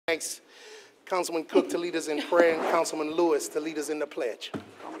Thanks, Councilman Cook to lead us in prayer and Councilman Lewis to lead us in the pledge.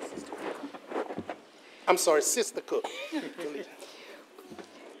 I'm sorry, Sister Cook.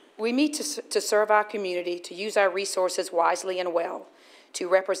 We meet to serve our community, to use our resources wisely and well, to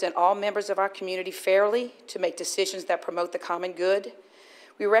represent all members of our community fairly, to make decisions that promote the common good.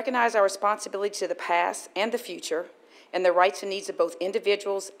 We recognize our responsibility to the past and the future, and the rights and needs of both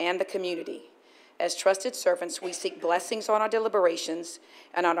individuals and the community. As trusted servants, we seek blessings on our deliberations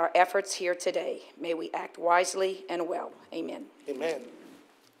and on our efforts here today. May we act wisely and well. Amen. Amen.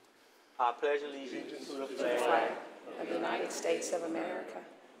 I pledge allegiance to the flag of the United States of America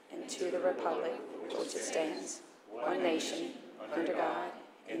and to the republic for which it stands, one nation, under God,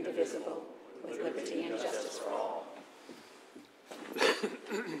 indivisible, with liberty and justice for all.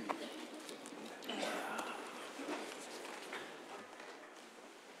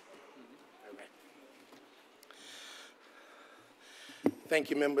 Thank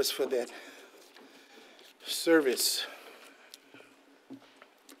you, members, for that service.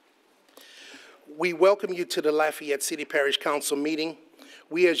 We welcome you to the Lafayette City Parish Council meeting.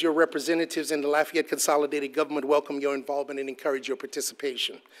 We, as your representatives in the Lafayette Consolidated Government, welcome your involvement and encourage your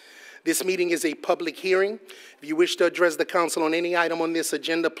participation. This meeting is a public hearing. If you wish to address the council on any item on this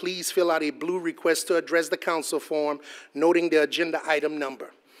agenda, please fill out a blue request to address the council form, noting the agenda item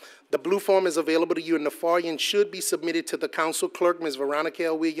number. The blue form is available to you in the foyer and should be submitted to the council clerk, Ms. Veronica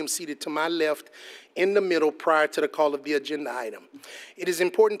L. Williams, seated to my left in the middle prior to the call of the agenda item. It is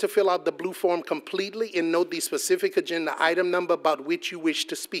important to fill out the blue form completely and note the specific agenda item number about which you wish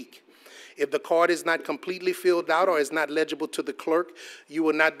to speak. If the card is not completely filled out or is not legible to the clerk, you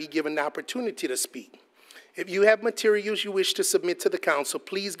will not be given the opportunity to speak. If you have materials you wish to submit to the council,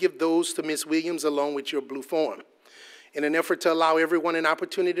 please give those to Ms. Williams along with your blue form. In an effort to allow everyone an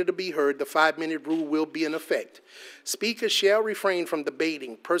opportunity to be heard, the 5-minute rule will be in effect. Speakers shall refrain from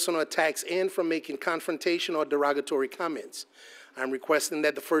debating, personal attacks, and from making confrontation or derogatory comments. I'm requesting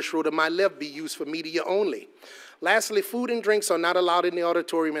that the first row to my left be used for media only. Lastly, food and drinks are not allowed in the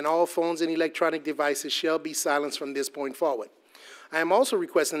auditorium, and all phones and electronic devices shall be silenced from this point forward. I am also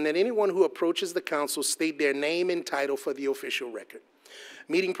requesting that anyone who approaches the council state their name and title for the official record.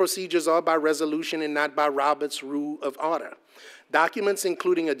 Meeting procedures are by resolution and not by Robert's Rule of Order. Documents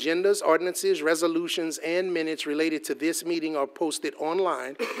including agendas, ordinances, resolutions, and minutes related to this meeting are posted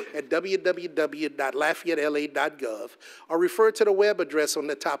online at www.lafayettela.gov or refer to the web address on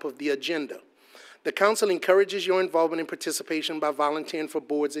the top of the agenda. The council encourages your involvement and participation by volunteering for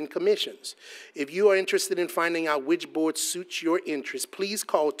boards and commissions. If you are interested in finding out which board suits your interest, please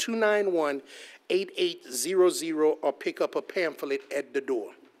call 291-8800 or pick up a pamphlet at the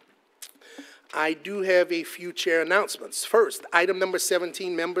door. I do have a few chair announcements. First, item number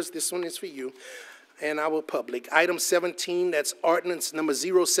 17, members, this one is for you and our public. Item 17, that's ordinance number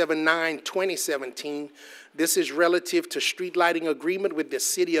 079-2017. This is relative to street lighting agreement with the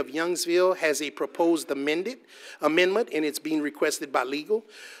city of Youngsville, has a proposed amendment, and it's being requested by legal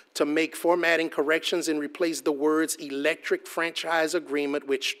to make formatting corrections and replace the words electric franchise agreement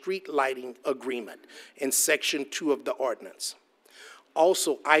with street lighting agreement in section 2 of the ordinance.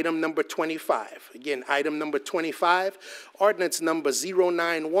 Also, item number 25, again, item number 25, ordinance number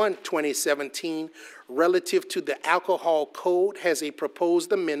 091-2017, relative to the alcohol code, has a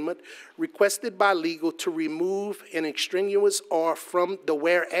proposed amendment requested by legal to remove an extraneous or from the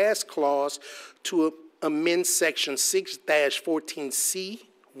whereas clause to amend section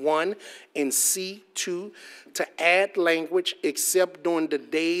 6-14C1 and C2 to add language except during the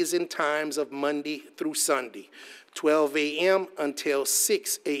days and times of Monday through Sunday, 12 a.m. until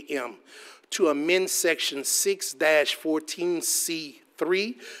 6 a.m. to amend section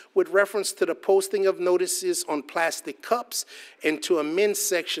 6-14C3 with reference to the posting of notices on plastic cups, and to amend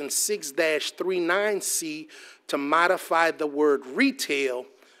section 6-39C to modify the word retail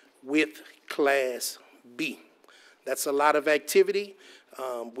with class B. That's a lot of activity.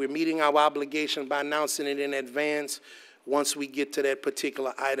 We're meeting our obligation by announcing it in advance. Once we get to that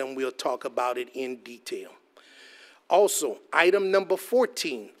particular item, we'll talk about it in detail. Also, item number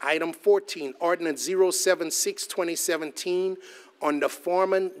 14, ordinance 076-2017 on the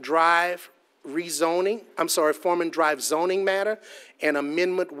Foreman Drive zoning matter. An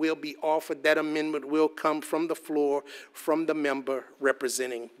amendment will be offered. That amendment will come from the floor from the member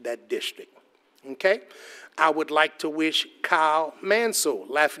representing that district. Okay? I would like to wish Kyle Mansell,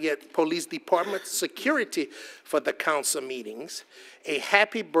 Lafayette Police Department Security for the council meetings, a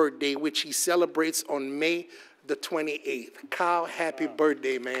happy birthday, which he celebrates on May the 28th. Kyle, happy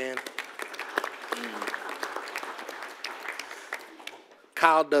birthday, man.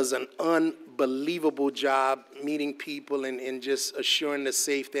 Kyle does an unbelievable unbelievable job meeting people and just assuring the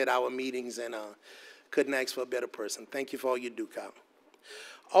safety at our meetings, and couldn't ask for a better person. Thank you for all you do, Kyle.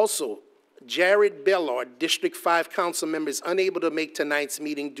 Also, Jared Bellard, District 5 council member, is unable to make tonight's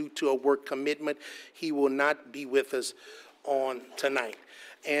meeting due to a work commitment. He will not be with us on tonight.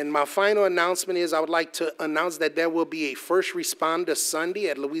 And my final announcement is I would like to announce that there will be a First Responder Sunday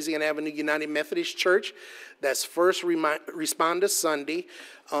at Louisiana Avenue United Methodist Church. That's First Responder Sunday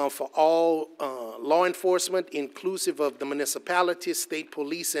for all law enforcement, inclusive of the municipalities, state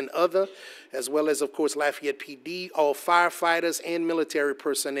police, and other, as well as, of course, Lafayette PD, all firefighters and military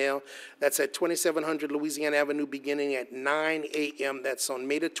personnel. That's at 2700 Louisiana Avenue beginning at 9 a.m. That's on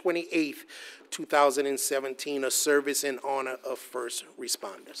May the 28th, 2017, a service in honor of first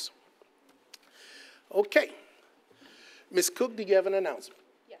responders. Okay. Ms. Cook, do you have an announcement?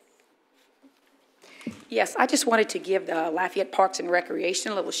 Yes, I just wanted to give the Lafayette Parks and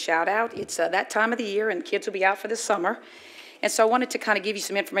Recreation a little shout out. It's that time of the year and kids will be out for the summer. And so I wanted to kind of give you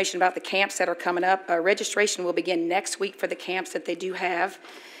some information about the camps that are coming up. Registration will begin next week for the camps that they do have.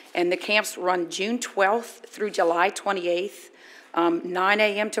 And the camps run June 12th through July 28th, 9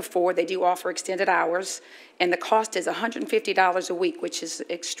 a.m. to 4. They do offer extended hours. And the cost is $150 a week, which is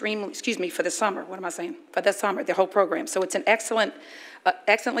extremely, for the summer. What am I saying? For the summer, the whole program. So it's an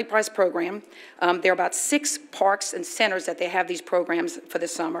excellently priced program. There are about 6 parks and centers that they have these programs for the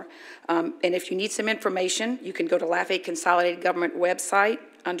summer. And if you need some information, you can go to Lafayette Consolidated Government website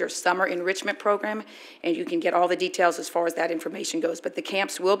under Summer Enrichment Program, and you can get all the details as far as that information goes. But the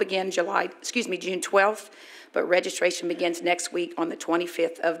camps will begin June 12th, but registration begins next week on the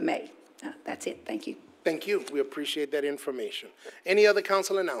 25th of May. That's it. Thank you. Thank you. We appreciate that information. Any other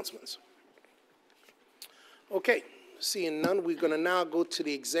council announcements? Okay. Seeing none, we're going to now go to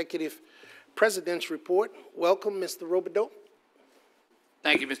the Executive President's Report. Welcome, Mr. Robideau.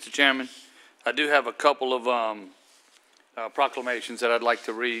 Thank you, Mr. Chairman. I do have a couple of proclamations that I'd like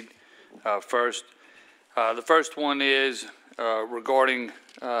to read first. The first one is regarding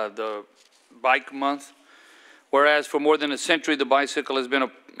the Bike Month. Whereas for more than a century, the bicycle has been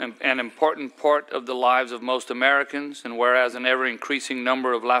an important part of the lives of most Americans, and whereas an ever-increasing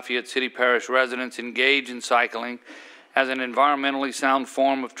number of Lafayette City Parish residents engage in cycling as an environmentally sound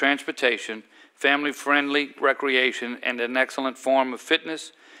form of transportation, family-friendly recreation, and an excellent form of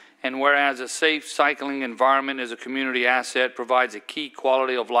fitness, and whereas a safe cycling environment is a community asset, provides a key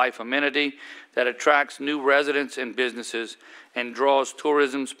quality of life amenity that attracts new residents and businesses and draws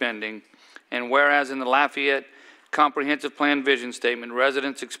tourism spending, and whereas in the Lafayette Comprehensive Plan Vision Statement,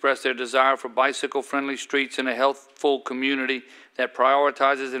 residents express their desire for bicycle-friendly streets and a healthful community that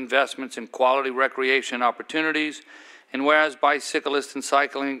prioritizes investments in quality recreation opportunities, and whereas bicyclists and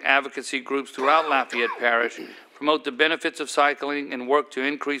cycling advocacy groups throughout Lafayette Parish promote the benefits of cycling and work to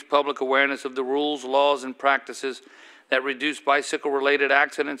increase public awareness of the rules, laws, and practices that reduce bicycle-related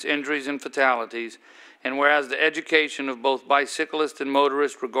accidents, injuries, and fatalities, and whereas the education of both bicyclists and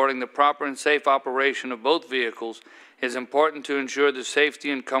motorists regarding the proper and safe operation of both vehicles is important to ensure the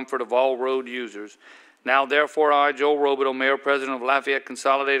safety and comfort of all road users. Now, therefore, I, Joel Robideau, Mayor President of Lafayette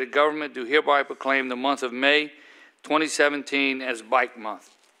Consolidated Government, do hereby proclaim the month of May 2017 as Bike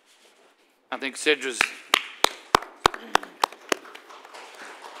Month. I think Cidra's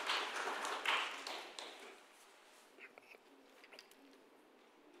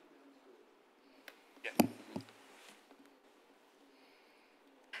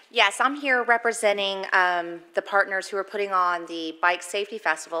Yes, I'm here representing the partners who are putting on the Bike Safety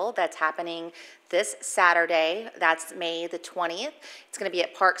Festival that's happening this Saturday. That's May the 20th. It's going to be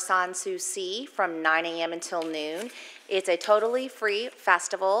at Park Sans Souci from 9 a.m. until noon. It's a totally free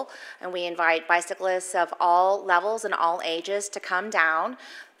festival, and we invite bicyclists of all levels and all ages to come down.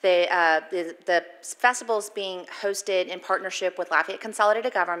 The festival is being hosted in partnership with Lafayette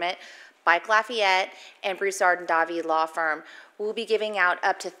Consolidated Government, Bike Lafayette, and Broussard and Davy Law Firm. We'll be giving out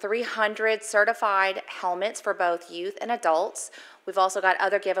up to 300 certified helmets for both youth and adults. We've also got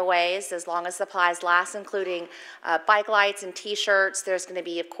other giveaways as long as supplies last, including bike lights and T-shirts. There's going to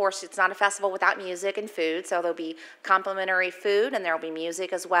be, of course, it's not a festival without music and food, so there'll be complimentary food and there will be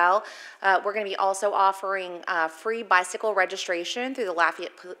music as well. We're going to be also offering free bicycle registration through the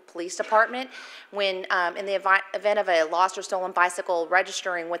Lafayette Police Department. When in the event of a lost or stolen bicycle,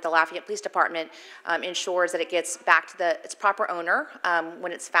 registering with the Lafayette Police Department ensures that it gets back to its proper owner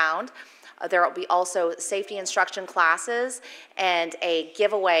when it's found. There will be also safety instruction classes and a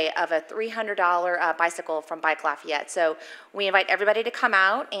giveaway of a $300 bicycle from Bike Lafayette. So We invite everybody to come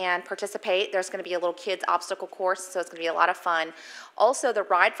out and participate. There's going to be a little kids obstacle course, so it's going to be a lot of fun. Also, the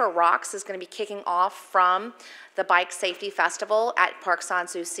Ride for Rocks is going to be kicking off from the Bike Safety Festival at Parc Sans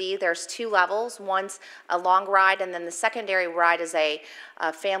Souci. There's 2 levels. One's a long ride, and then the secondary ride is a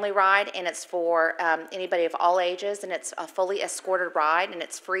family ride, and it's for anybody of all ages, and it's a fully escorted ride, and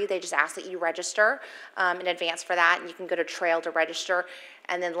it's free. They just ask that you register in advance for that, and you can go to Trail to register.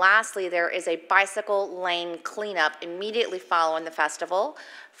 And then lastly, there is a bicycle lane cleanup immediately following the festival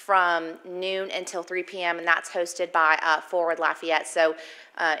from noon until 3 p.m., and that's hosted by Forward Lafayette. So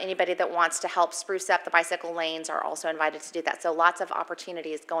anybody that wants to help spruce up the bicycle lanes are also invited to do that. So lots of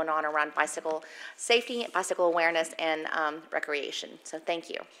opportunities going on around bicycle safety, bicycle awareness, and recreation. So thank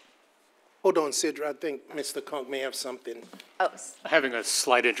you. Hold on, Sidra. I think Mr. Conk may have something. Oh, Having a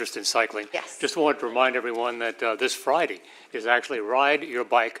slight interest in cycling. Yes. Just wanted to remind everyone that this Friday is actually Ride Your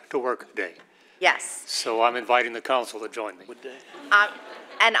Bike to Work Day. yes. So I'm inviting the council to join me.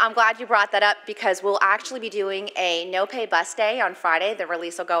 And I'm glad you brought that up because we'll actually be doing a no-pay bus day on Friday. The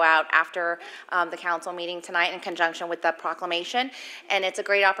release will go out after the council meeting tonight in conjunction with the proclamation. And it's a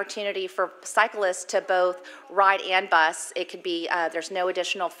great opportunity for cyclists to both ride and bus. It could be, there's no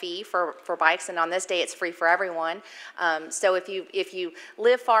additional fee for bikes, and on this day it's free for everyone. So if you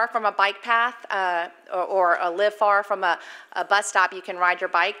live far from a bike path or live far from a bus stop, you can ride your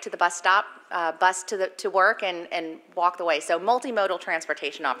bike to the bus stop, bus to work, and walk the way. So multimodal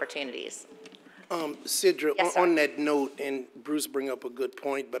transportation opportunities. Sidra, Yes, sir. on that note, and Bruce bring up a good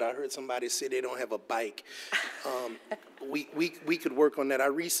point, but I heard somebody say they don't have a bike. We could work on that. I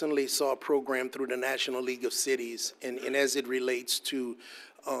recently saw a program through the National League of Cities, and as it relates to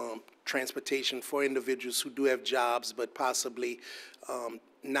transportation for individuals who do have jobs but possibly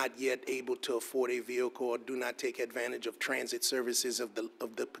not yet able to afford a vehicle or do not take advantage of transit services of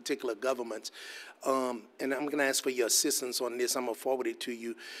the particular governments. And I'm going to ask for your assistance on this. I'm going to forward it to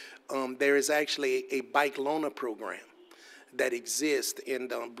you. There is actually a bike loaner program that exists,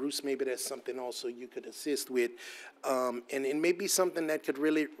 and Bruce, maybe that's something also you could assist with. And it may be something that could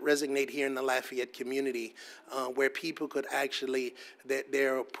really resonate here in the Lafayette community, where people could actually,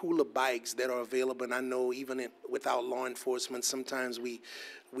 there are a pool of bikes that are available, and I know even without law enforcement, sometimes we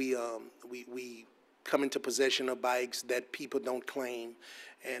come into possession of bikes that people don't claim,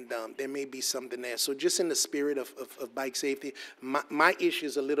 and there may be something there. So just in the spirit of bike safety, my issue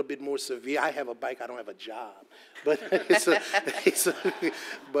is a little bit more severe. I have a bike, I don't have a job. But in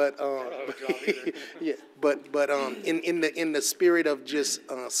the spirit of just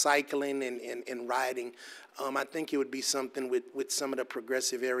cycling and riding, I think it would be something with some of the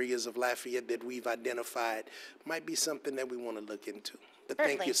progressive areas of Lafayette that we've identified might be something that we want to look into. But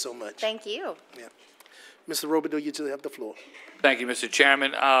Certainly. Thank you so much. Thank you. Yeah. Mr. Robidoux, you two have the floor. Thank you, Mr.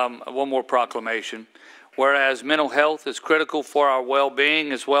 Chairman. One more proclamation. Whereas mental health is critical for our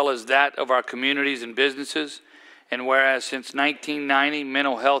well-being as well as that of our communities and businesses, and whereas since 1990,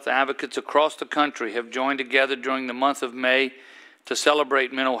 mental health advocates across the country have joined together during the month of May to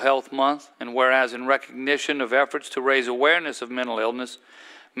celebrate Mental Health Month, and whereas in recognition of efforts to raise awareness of mental illness,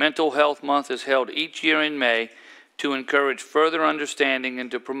 Mental Health Month is held each year in May to encourage further understanding and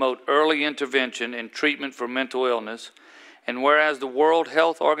to promote early intervention and treatment for mental illness. And whereas the World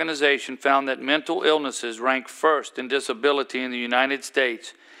Health Organization found that mental illnesses rank first in disability in the United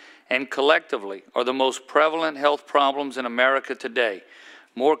States and collectively are the most prevalent health problems in America today,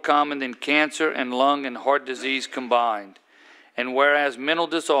 more common than cancer and lung and heart disease combined. And whereas mental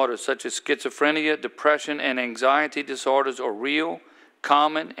disorders such as schizophrenia, depression, and anxiety disorders are real,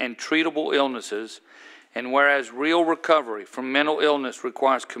 common, and treatable illnesses, and whereas real recovery from mental illness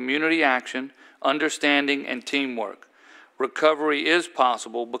requires community action, understanding, and teamwork. Recovery is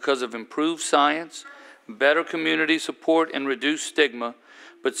possible because of improved science, better community support, and reduced stigma,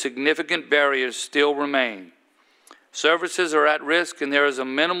 but significant barriers still remain. Services are at risk, and there is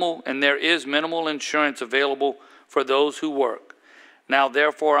minimal insurance available for those who work. Now,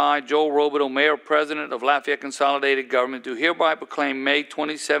 therefore, I, Joel Robidoux, Mayor President of Lafayette Consolidated Government, do hereby proclaim May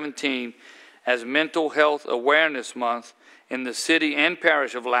 2017 as Mental Health Awareness Month in the city and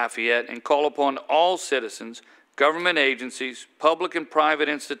parish of Lafayette, and call upon all citizens, government agencies, public and private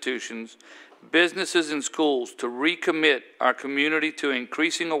institutions, businesses and schools to recommit our community to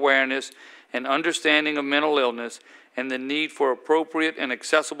increasing awareness and understanding of mental illness and the need for appropriate and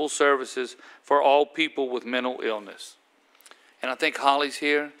accessible services for all people with mental illness. And I think Holly's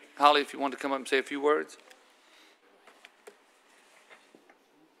here. Holly, if you want to come up and say a few words.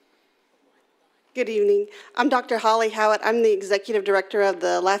 Good evening. I'm Dr. Holly Howitt. I'm the Executive Director of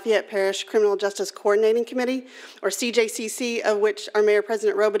the Lafayette Parish Criminal Justice Coordinating Committee, or CJCC, of which our Mayor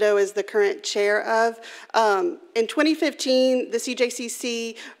President Robideau is the current chair of. In 2015, the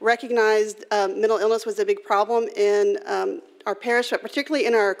CJCC recognized mental illness was a big problem in our parish, but particularly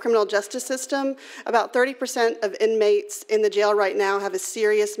in our criminal justice system. About 30% of inmates in the jail right now have a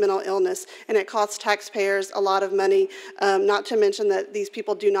serious mental illness, and it costs taxpayers a lot of money, not to mention that these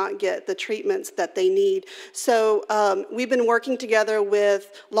people do not get the treatments that they need. So we've been working together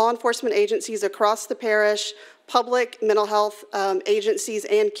with law enforcement agencies across the parish, public mental health agencies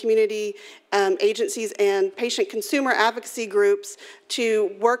and community agencies and patient consumer advocacy groups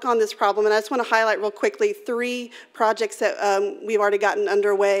to work on this problem. And I just want to highlight real quickly 3 projects that we've already gotten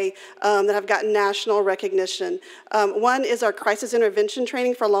underway that have gotten national recognition. One is our crisis intervention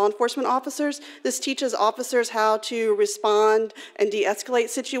training for law enforcement officers. This teaches officers how to respond and de-escalate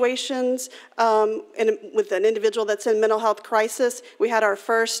situations with an individual that's in mental health crisis. We had our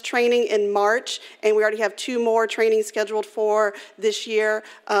first training in March, and we already have 2 more trainings scheduled for this year.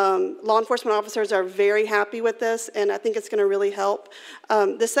 Law enforcement officers are very happy with this, and I think it's going to really help.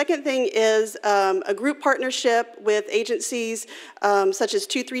 The second thing is a group partnership with agencies such as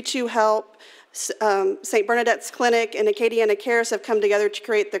 232 Help, St. Bernadette's Clinic, and Acadiana Cares have come together to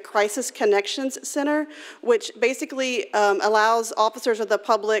create the Crisis Connections Center, which basically allows officers of the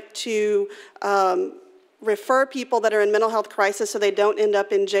public to refer people that are in mental health crisis so they don't end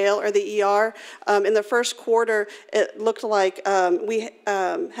up in jail or the ER. In the first quarter, it looked like we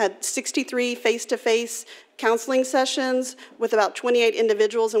had 63 face-to-face counseling sessions with about 28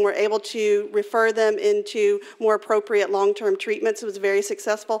 individuals, and we're able to refer them into more appropriate long-term treatments. It was very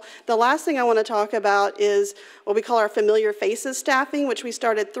successful. The last thing I want to talk about is what we call our Familiar Faces staffing, which we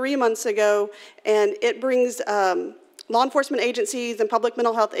started 3 months ago, and it brings law enforcement agencies and public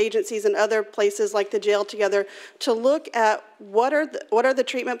mental health agencies and other places like the jail together to look at what are the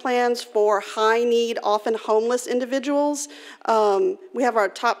treatment plans for high-need, often homeless individuals. We have our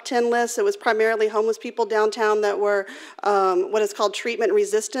top 10 list. It was primarily homeless people downtown that were what is called treatment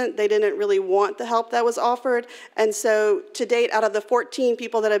resistant. They didn't really want the help that was offered. And so to date, out of the 14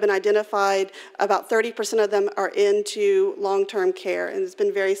 people that have been identified, about 30% of them are into long-term care, and it's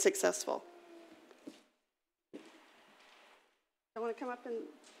been very successful. I want to come up and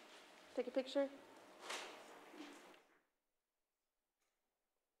take a picture.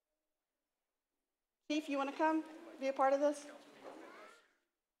 Chief, you want to come be a part of this?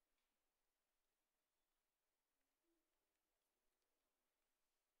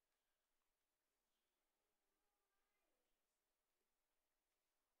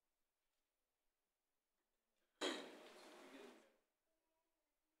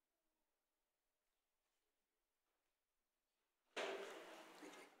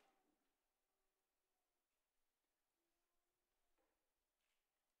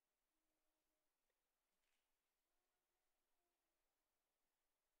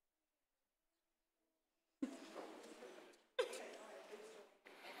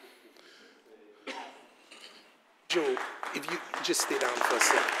 Joe, if you just stay down for a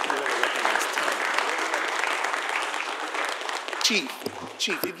second, we want to recognize Terry.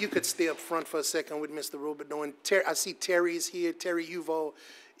 Chief, if you could stay up front for a second with Mr. Robideau. And I see Terry is here. Terry Uval,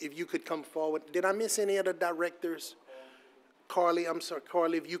 if you could come forward. Did I miss any other directors? Carly, I'm sorry.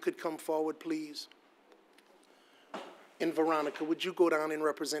 Carly, if you could come forward, please. And Veronica, would you go down and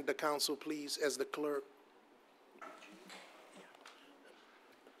represent the council, please, as the clerk?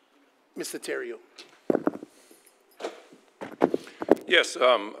 Mr. Terrio. Yes,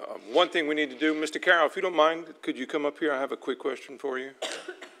 one thing we need to do, Mr. Carroll, if you don't mind, could you come up here? I have a quick question for you.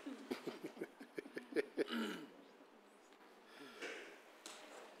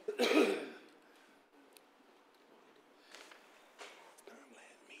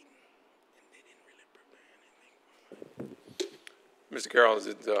 Mr. Carroll, is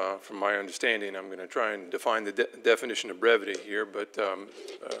it, from my understanding, I'm going to try and define the definition of brevity here, but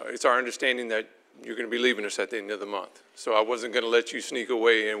it's our understanding that you're going to be leaving us at the end of the month. So I wasn't going to let you sneak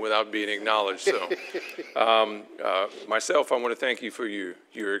away in without being acknowledged. So myself, I want to thank you for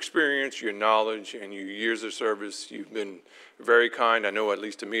your experience, your knowledge, and your years of service. You've been very kind. I know, at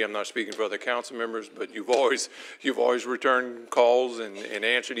least to me, I'm not speaking for other council members, but you've always returned calls and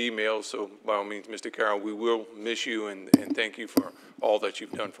answered emails. So by all means, Mr. Carroll, we will miss you and thank you for all that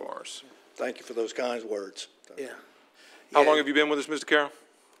you've done for us. Thank you for those kind words. Yeah. How long have you been with us, Mr. Carroll?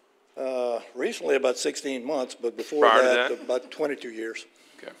 Recently about 16 months, but before that, about 22 years.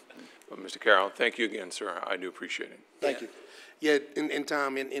 Okay. Well, Mr. Carroll, thank you again, sir. I do appreciate it. Thank you. Yeah, and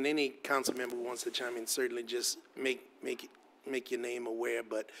Tom, and any council member who wants to chime in, certainly just make your name aware.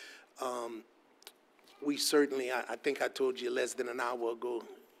 But we certainly, I think I told you less than an hour ago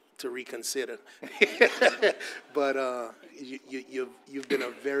to reconsider. But you've been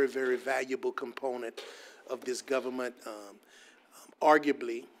a very, very valuable component of this government.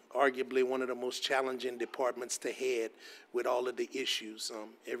 Arguably one of the most challenging departments to head with all of the issues,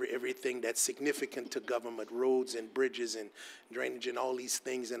 everything that's significant to government, roads and bridges and drainage and all these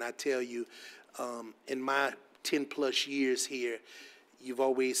things. And I tell you, in my 10+ years here, you've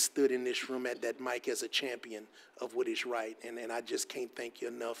always stood in this room at that mic as a champion of what is right. And I just can't thank you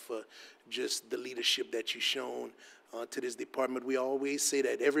enough for just the leadership that you've shown to this department. We always say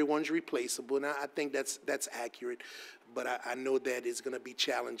that everyone's replaceable, and I think that's accurate. But I know that it's going to be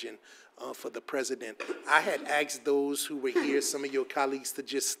challenging for the president. I had asked those who were here, some of your colleagues, to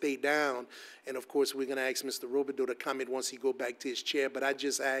just stay down. And, of course, we're going to ask Mr. Robideau to comment once he go back to his chair. But I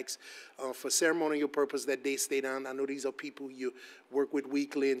just asked for ceremonial purpose that they stay down. I know these are people you work with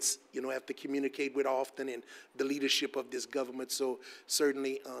weekly and, have to communicate with often, and the leadership of this government. So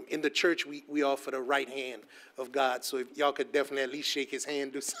certainly in the church, we offer the right hand of God. So if y'all could definitely at least shake his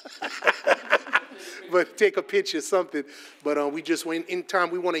hand, do something. But take a picture, something. But we just, in time,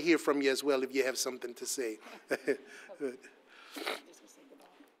 we want to hear from you as well if you have something to say.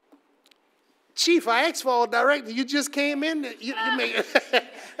 Chief, I asked for all director. You just came in. You may,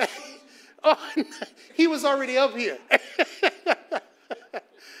 oh, he was already up here.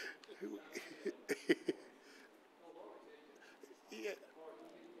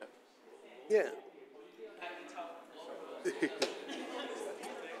 Yeah.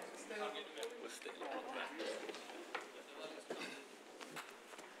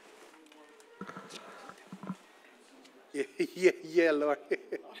 Yeah, Lord.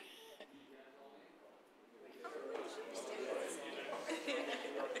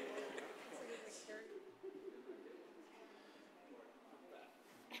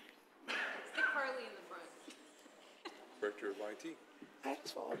 Director of IT. I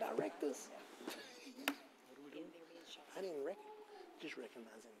asked for all directors. I didn't just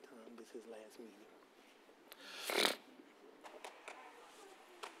recognizing Tom. This is his last meeting.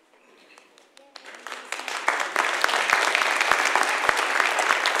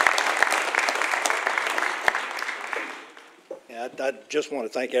 Yeah, I just want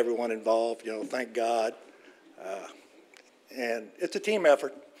to thank everyone involved, thank God. And it's a team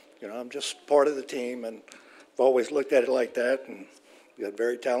effort. I'm just part of the team, and I've always looked at it like that. And we got a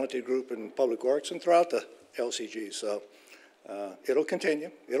very talented group in Public Works and throughout the LCG. So it'll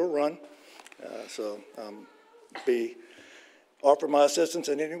continue. It'll run. So offer my assistance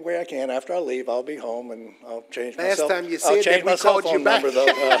in any way I can. After I leave, I'll be home, and I'll change my cell phone number, though.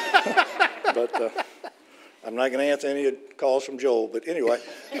 But I'm not going to answer any calls from Joel. But anyway,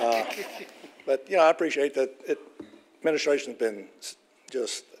 but I appreciate that. Administration's been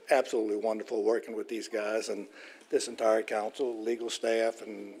just absolutely wonderful working with these guys and this entire council, legal staff,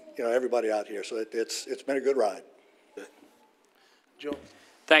 and everybody out here. So it's been a good ride. Joel.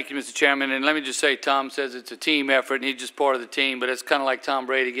 Thank you, Mr. Chairman. And let me just say, Tom says it's a team effort, and he's just part of the team. But it's kind of like Tom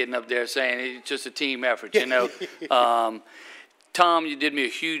Brady getting up there saying it's just a team effort, Tom, you did me a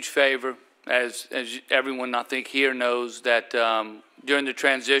huge favor, as everyone I think here knows, that during the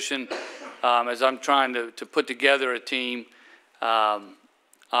transition, as I'm trying to put together a team,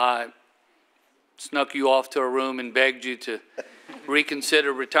 I snuck you off to a room and begged you to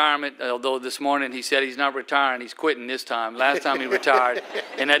reconsider retirement, although this morning he said he's not retiring, he's quitting this time. Last time he retired,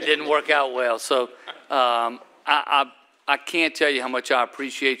 and that didn't work out well. So I can't tell you how much I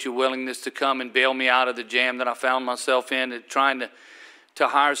appreciate your willingness to come and bail me out of the jam that I found myself in, and trying to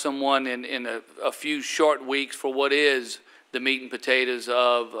hire someone in a few short weeks for what is the meat and potatoes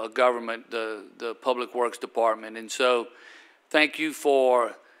of government, the Public Works Department. And so thank you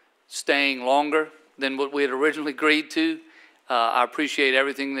for staying longer than what we had originally agreed to. I appreciate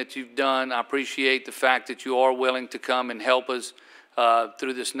everything that you've done. I appreciate the fact that you are willing to come and help us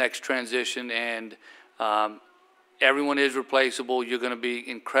through this next transition. And everyone is replaceable. You're going to be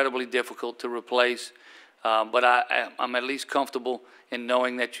incredibly difficult to replace. But I'm at least comfortable in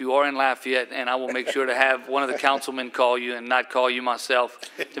knowing that you are in Lafayette, and I will make sure to have one of the councilmen call you and not call you myself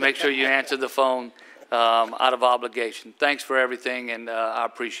to make sure you answer the phone out of obligation. Thanks for everything, and I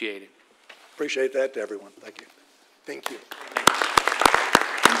appreciate it. Appreciate that to everyone. Thank you. Thank you.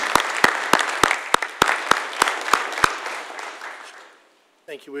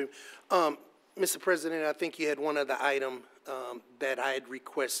 Thank you, William. Mr. President, I think you had one other item that I had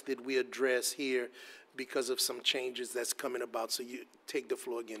requested we address here because of some changes that's coming about. So you take the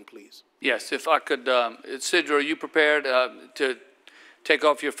floor again, please. Yes, if I could, Sidra, are you prepared to take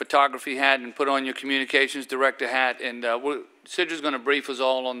off your photography hat and put on your communications director hat? And Cidra's going to brief us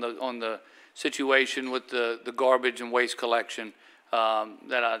all on the situation with the garbage and waste collection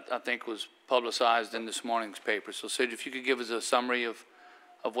that I think was publicized in this morning's paper. So, Sidra, if you could give us a summary of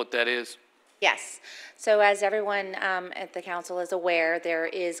what that is. Yes. So as everyone at the council is aware, there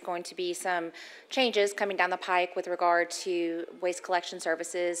is going to be some changes coming down the pike with regard to waste collection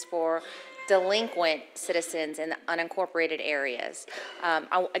services for delinquent citizens in the unincorporated areas.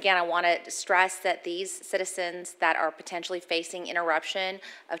 Again, I want to stress that these citizens that are potentially facing interruption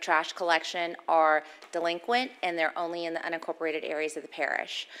of trash collection are delinquent, and they're only in the unincorporated areas of the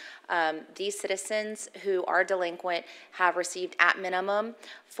parish. These citizens who are delinquent have received at minimum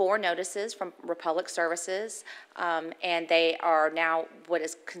 4 notices from Republic Services, and they are now what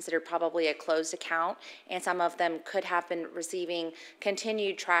is considered probably a closed account, and some of them could have been receiving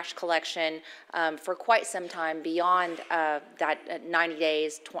continued trash collection for quite some time beyond that 90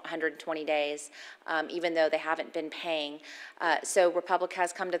 days, 120 days, even though they haven't been paying. So Republic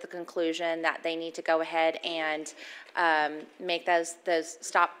has come to the conclusion that they need to go ahead and make those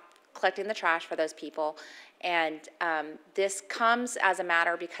stop collecting the trash for those people. And this comes as a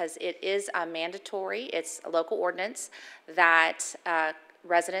matter because it is mandatory. It's a local ordinance that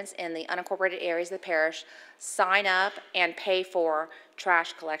residents in the unincorporated areas of the parish sign up and pay for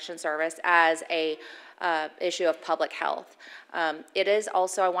trash collection service as a issue of public health. It is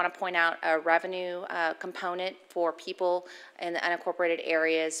also, I want to point out, a revenue component for people in the unincorporated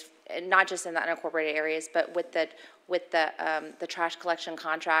areas, not just in the unincorporated areas, but with the trash collection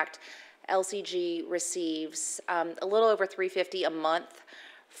contract. LCG receives a little over $350 a month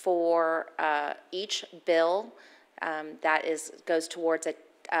for each bill that goes towards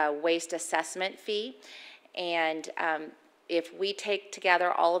a waste assessment fee. And if we take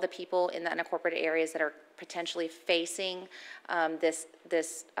together all of the people in the unincorporated areas that are potentially facing this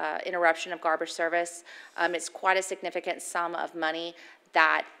interruption of garbage service, it's quite a significant sum of money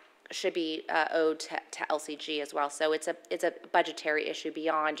that should be owed to LCG as well. So it's a budgetary issue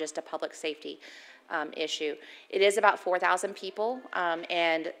beyond just a public safety issue. It is about 4,000 people,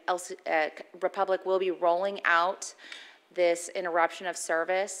 and Republic will be rolling out this interruption of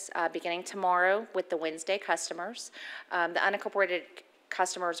service beginning tomorrow with the Wednesday customers. The unincorporated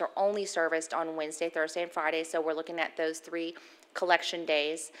customers are only serviced on Wednesday, Thursday, and Friday, so we're looking at those 3 collection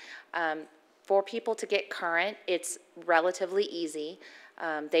days. For people to get current, it's relatively easy.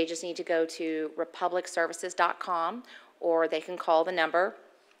 They just need to go to republicservices.com, or they can call the number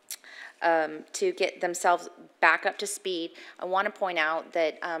to get themselves back up to speed. I want to point out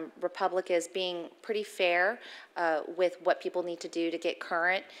that Republic is being pretty fair with what people need to do to get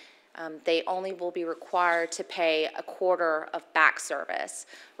current. They only will be required to pay a quarter of back service,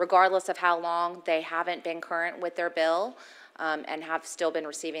 regardless of how long they haven't been current with their bill and have still been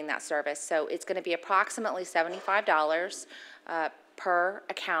receiving that service. So it's going to be approximately $75 per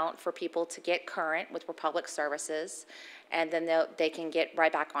account for people to get current with Republic Services, and then they can get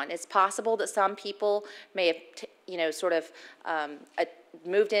right back on. It's possible that some people may have, sort of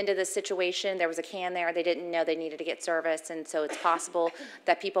moved into this situation. There was a can there. They didn't know they needed to get service, and so it's possible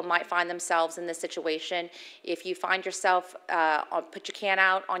that people might find themselves in this situation. If you find yourself, put your can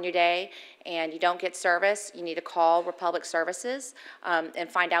out on your day and you don't get service, you need to call Republic Services and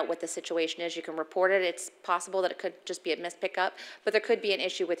find out what the situation is. You can report it. It's possible that it could just be a missed pickup, but there could be an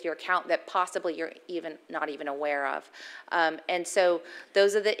issue with your account that possibly you're not even aware of. And so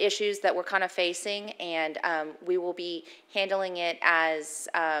those are the issues that we're kind of facing, and we will be handling it as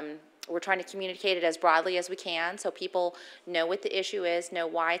we're trying to communicate it as broadly as we can so people know what the issue is, know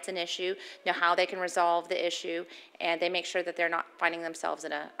why it's an issue, know how they can resolve the issue, and they make sure that they're not finding themselves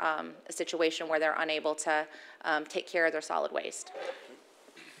in a situation where they're unable to take care of their solid waste.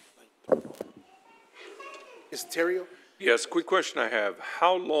 Mr. Terrio? Yes, quick question I have.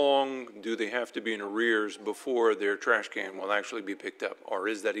 How long do they have to be in arrears before their trash can will actually be picked up, or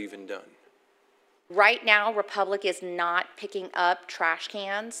is that even done? Right now, Republic is not picking up trash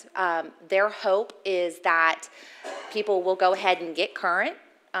cans. Their hope is that people will go ahead and get current,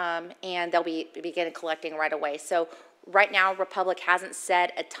 and they'll begin collecting right away. So right now, Republic hasn't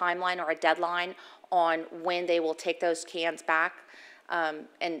set a timeline or a deadline on when they will take those cans back,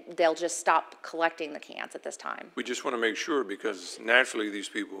 and they'll just stop collecting the cans at this time. We just want to make sure, because naturally these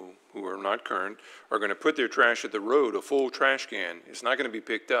people who are not current are going to put their trash at the road, a full trash can. It's not going to be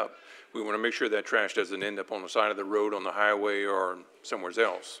picked up. We want to make sure that trash doesn't end up on the side of the road, on the highway, or somewhere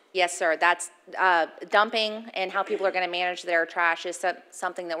else. Yes, sir. That's dumping and how people are going to manage their trash is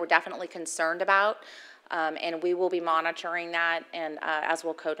something that we're definitely concerned about, and we will be monitoring that, and as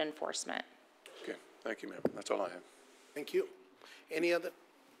will code enforcement. Okay. Thank you, ma'am. That's all I have. Thank you. Any other?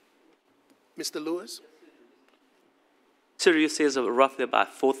 Mr. Lewis? So you say it's roughly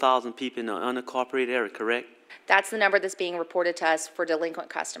about 4,000 people in the unincorporated area, correct? That's the number that's being reported to us for delinquent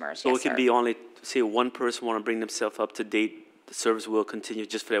customers. So Yes, it could sir. be only, say, one person want to bring themselves up to date, the service will continue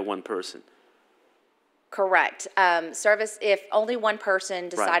just for that one person. Correct. Service, if only one person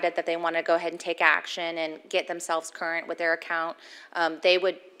decided that they want to go ahead and take action and get themselves current with their account, they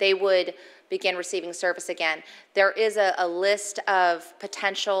would begin receiving service again. There is a list of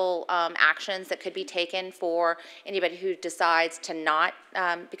potential actions that could be taken for anybody who decides to not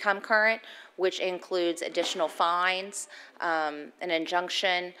become current, which includes additional fines, an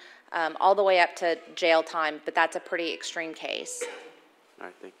injunction, all the way up to jail time, but that's a pretty extreme case. All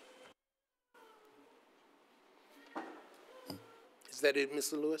right, thank you. Is that it,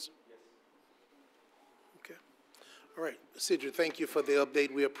 Mr. Lewis? Yes. Okay. All right. Sidra, thank you for the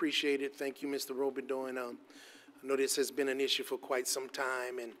update. We appreciate it. Thank you, Mr. Robideau. And I know this has been an issue for quite some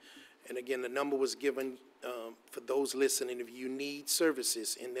time. And again, the number was given for those listening. If you need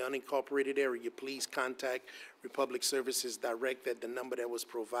services in the unincorporated area, please contact Republic Services Direct at the number that was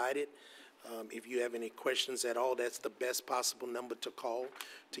provided. If you have any questions at all, that's the best possible number to call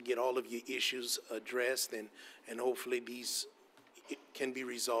to get all of your issues addressed, and hopefully these can be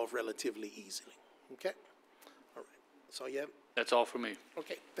resolved relatively easily. Okay? All right. That's all you have? That's all for me.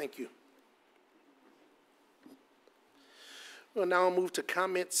 Okay, thank you. We'll now move to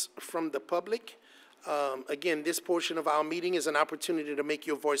comments from the public. Again, this portion of our meeting is an opportunity to make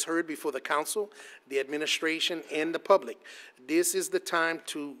your voice heard before the council, the administration, and the public. This is the time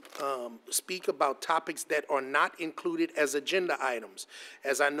to speak about topics that are not included as agenda items.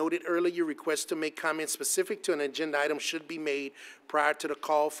 As I noted earlier, requests to make comments specific to an agenda item should be made prior to the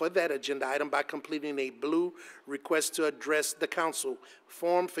call for that agenda item by completing a blue request to address the council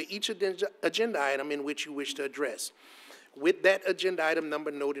form for each agenda item in which you wish to address, with that agenda item number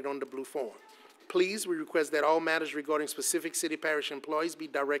noted on the blue form. Please, we request that all matters regarding specific city parish employees be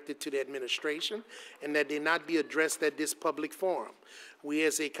directed to the administration and that they not be addressed at this public forum. We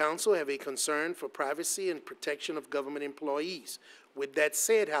as a council have a concern for privacy and protection of government employees. With that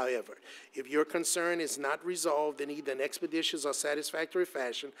said, however, if your concern is not resolved in either an expeditious or satisfactory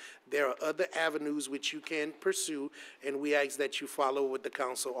fashion, there are other avenues which you can pursue, and we ask that you follow what the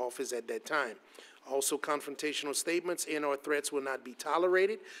council offers at that time. Also, confrontational statements and/or threats will not be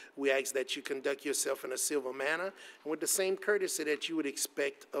tolerated. We ask that you conduct yourself in a civil manner and with the same courtesy that you would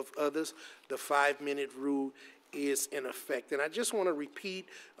expect of others. The 5-minute rule is in effect. And I just want to repeat,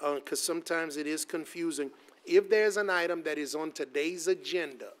 because sometimes it is confusing, if there's an item that is on today's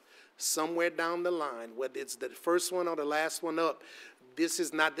agenda, somewhere down the line, whether it's the first one or the last one up, this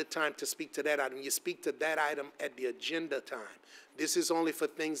is not the time to speak to that item. You speak to that item at the agenda time. This is only for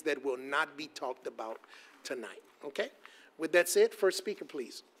things that will not be talked about tonight, okay? With that said, first speaker,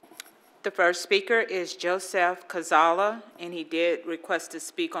 please. The first speaker is Joseph Kazala, and he did request to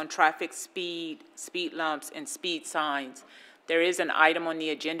speak on traffic speed, speed lumps, and speed signs. There is an item on the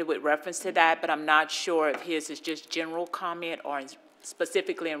agenda with reference to that, but I'm not sure if his is just general comment or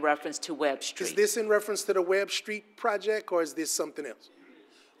specifically in reference to Webb Street. Is this in reference to the Webb Street project, or is this something else?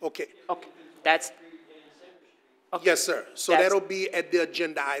 Okay. Okay, that's... Okay. Yes, sir. So that'll be at the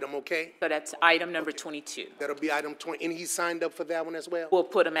agenda item, okay? So that's item number 22. That'll be item 20, and he signed up for that one as well? We'll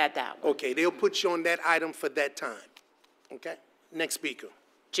put him at that one. Okay, they'll put you on that item for that time, okay? Next speaker.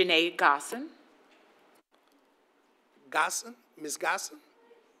 Janae Gosson. Gosson? Ms. Gosson?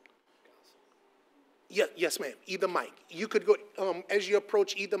 Yeah, yes, ma'am. Either mic. You could go, as you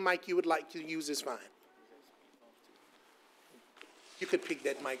approach either mic you would like to use is fine. You could pick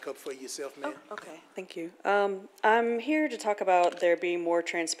that mic up for yourself, ma'am. Oh, okay, thank you. I'm here to talk about there being more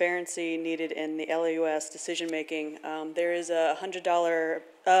transparency needed in the LUS decision-making. There is a $100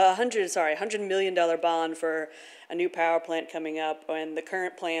 million bond for a new power plant coming up, and the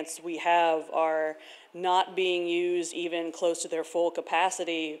current plants we have are not being used even close to their full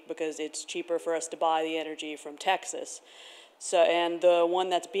capacity because it's cheaper for us to buy the energy from Texas. So, and the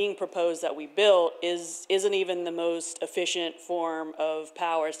one that's being proposed that we built isn't even the most efficient form of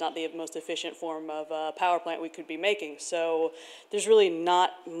power. It's not the most efficient form of power plant we could be making. So there's really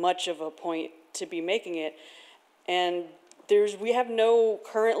not much of a point to be making it. And we have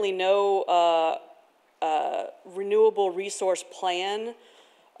currently no renewable resource plan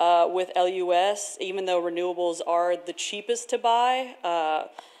with LUS, even though renewables are the cheapest to buy.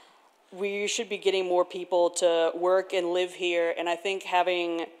 We should be getting more people to work and live here, and I think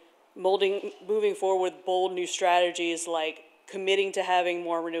moving forward with bold new strategies like committing to having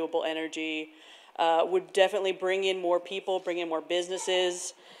more renewable energy would definitely bring in more people, bring in more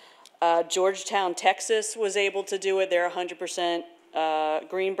businesses. Georgetown, Texas was able to do it. They're 100%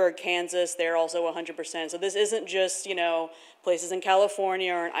 Greenberg, Kansas, they're also 100%. So this isn't just, you know, places in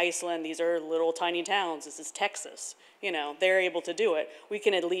California or in Iceland. These are little tiny towns. This is Texas. You know, they're able to do it. We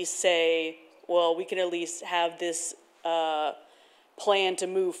can at least say, well, we can at least have this plan to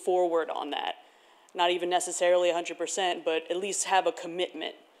move forward on that. Not even necessarily 100%, but at least have a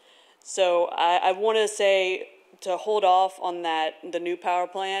commitment. So I want to say to hold off on that, the new power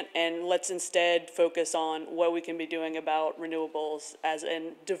plant, and let's instead focus on what we can be doing about renewables as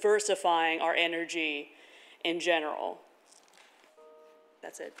in diversifying our energy in general.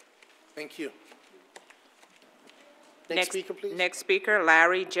 That's it. Thank you. Next speaker, please. Next speaker,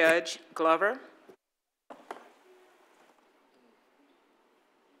 Larry Judge Glover.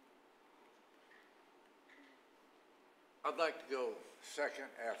 I'd like to go second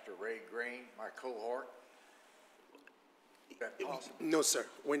after Ray Green, my cohort. Is that possible? No, sir.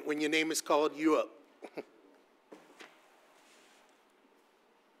 When your name is called, you up.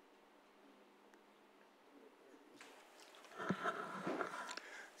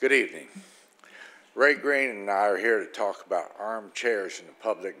 Good evening. Ray Green and I are here to talk about armchairs in a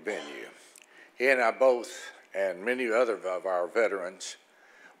public venue. He and I both, and many other of our veterans,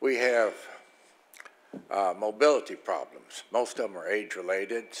 we have mobility problems. Most of them are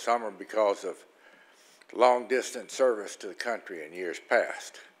age-related. Some are because of long-distance service to the country in years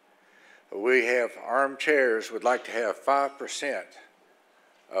past. We have armchairs. We'd like to have 5%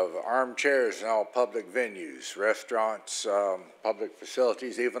 of armchairs in all public venues, restaurants, public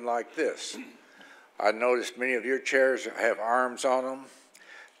facilities, even like this. I noticed many of your chairs have arms on them.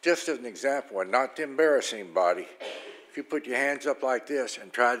 Just as an example, and not to embarrass anybody, if you put your hands up like this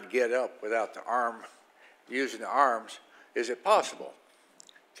and try to get up without the arm, using the arms, is it possible?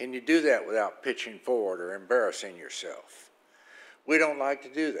 Can you do that without pitching forward or embarrassing yourself? We don't like to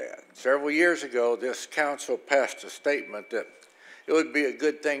do that. Several years ago, this council passed a statement that it would be a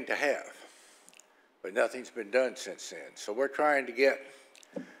good thing to have, but nothing's been done since then. So we're trying to get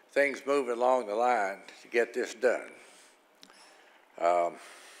things moving along the line to get this done.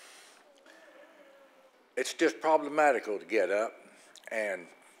 It's just problematical to get up, and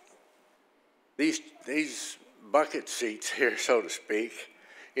these bucket seats here, so to speak,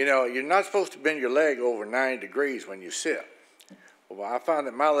 you know, you're not supposed to bend your leg over 9 degrees when you sit. Well, I found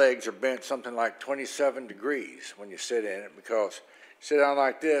that my legs are bent something like 27 degrees when you sit in it, because you sit down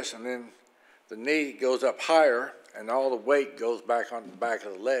like this and then the knee goes up higher and all the weight goes back on the back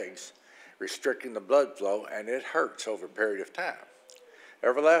of the legs, restricting the blood flow, and it hurts over a period of time.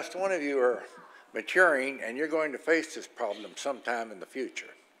 Every last one of you are maturing, and you're going to face this problem sometime in the future.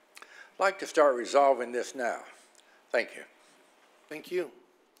 I'd like to start resolving this now. Thank you. Thank you.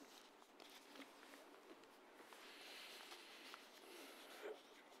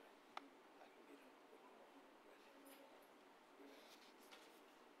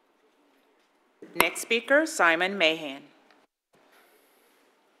 Next speaker, Simon Mahan.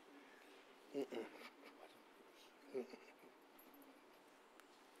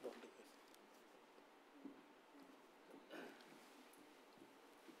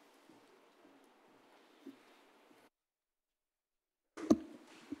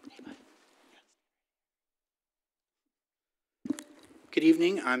 Good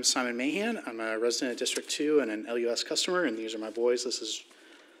evening, I'm Simon Mahan. I'm a resident of District 2 and an LUS customer, and these are my boys. This is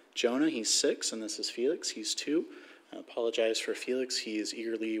Jonah, he's 6, and this is Felix, he's 2. I apologize for Felix, he is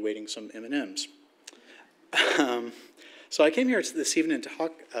eagerly waiting some M&Ms. So I came here this evening to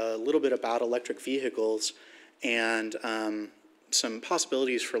talk a little bit about electric vehicles and some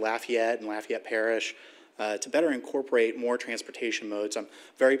possibilities for Lafayette and Lafayette Parish to better incorporate more transportation modes. I'm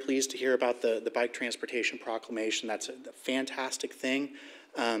very pleased to hear about the bike transportation proclamation. That's a fantastic thing.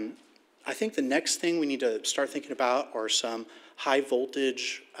 I think the next thing we need to start thinking about are some high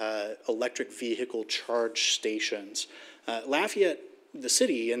voltage electric vehicle charge stations. Lafayette, the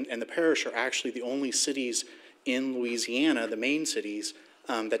city, and the parish are actually the only cities in Louisiana, the main cities,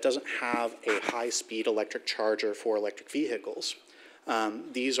 that doesn't have a high-speed electric charger for electric vehicles.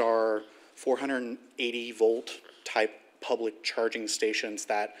 These are 480-volt type public charging stations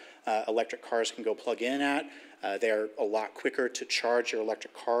that electric cars can go plug in at. They're a lot quicker to charge your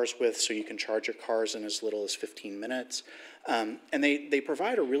electric cars with, so you can charge your cars in as little as 15 minutes. And they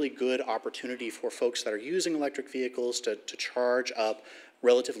provide a really good opportunity for folks that are using electric vehicles to charge up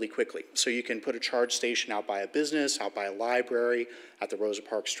relatively quickly. So you can put a charge station out by a business, out by a library, at the Rosa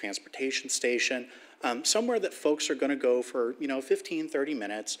Parks transportation station, somewhere that folks are going to go for 15, 30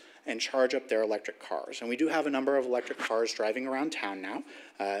 minutes and charge up their electric cars. And we do have a number of electric cars driving around town now.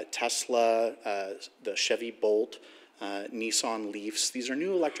 Tesla, the Chevy Bolt, Nissan Leafs. These are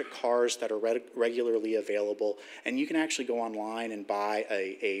new electric cars that are regularly available, and you can actually go online and buy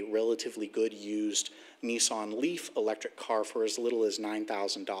a relatively good used Nissan Leaf electric car for as little as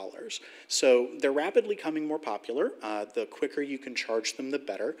 $9,000. So they're rapidly becoming more popular. The quicker you can charge them, the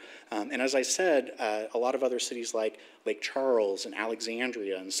better. And as I said, a lot of other cities like Lake Charles and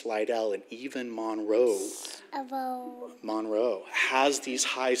Alexandria and Slidell and even Monroe has these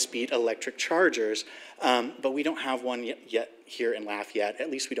high-speed electric chargers, but we don't have one yet here in Lafayette. At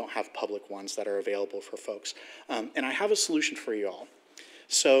least we don't have public ones that are available for folks. And I have a solution for you all.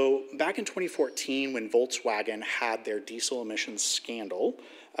 So back in 2014, when Volkswagen had their diesel emissions scandal,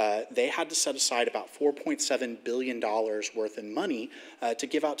 they had to set aside about $4.7 billion worth in money to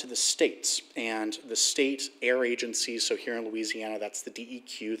give out to the states. And the state air agencies, so here in Louisiana, that's the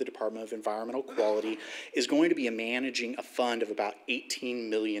DEQ, the Department of Environmental Quality, is going to be managing a fund of about $18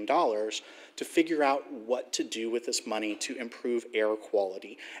 million to figure out what to do with this money to improve air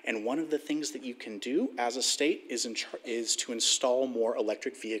quality. And one of the things that you can do as a state is to install more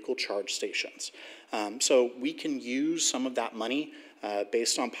electric vehicle charge stations. So we can use some of that money.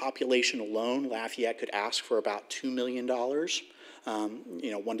 Based on population alone, Lafayette could ask for about $2 million, $1 to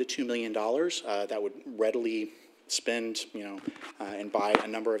 $2 million that would readily spend, and buy a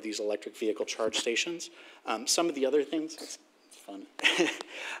number of these electric vehicle charge stations. Some of the other things, it's fun.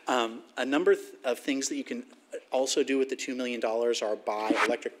 A number of things that you can also do with the $2 million are buy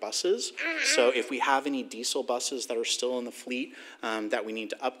electric buses. So if we have any diesel buses that are still in the fleet that we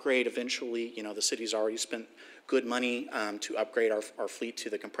need to upgrade eventually, the city's already spent good money to upgrade our fleet to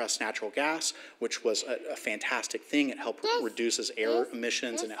the compressed natural gas, which was a fantastic thing. It helped reduces air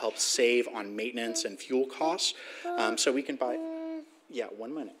emissions and it helps save on maintenance and fuel costs. So we can buy,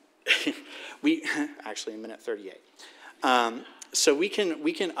 1 minute. Actually, a minute 38. So we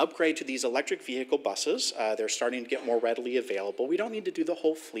can upgrade to these electric vehicle buses. They're starting to get more readily available. We don't need to do the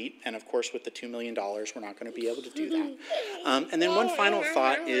whole fleet, and of course with the $2 million, we're not going to be able to do that. And then one final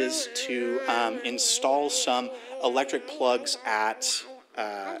thought is to install some electric plugs at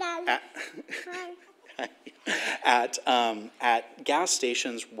gas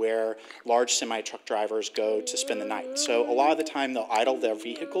stations where large semi-truck drivers go to spend the night. So a lot of the time they'll idle their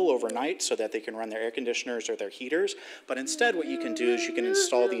vehicle overnight so that they can run their air conditioners or their heaters, but instead what you can do is you can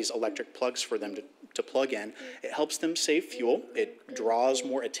install these electric plugs for them to plug in. It helps them save fuel. It draws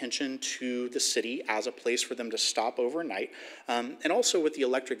more attention to the city as a place for them to stop overnight. And also with the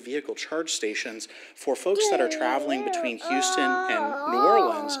electric vehicle charge stations, for folks that are traveling between Houston and New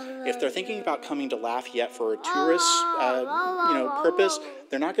Orleans, if they're thinking about coming to Lafayette for a tourist purpose,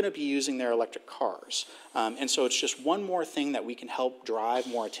 they're not going to be using their electric cars. And so it's just one more thing that we can help drive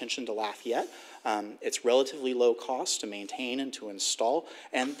more attention to Lafayette. It's relatively low cost to maintain and to install,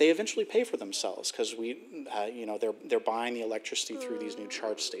 and they eventually pay for themselves because they're buying the electricity through these new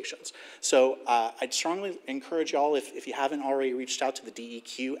charge stations. So I'd strongly encourage y'all, if you haven't already reached out to the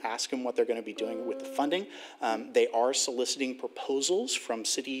DEQ, ask them what they're going to be doing with the funding. They are soliciting proposals from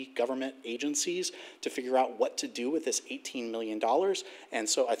city government agencies to figure out what to do with this $18 million, and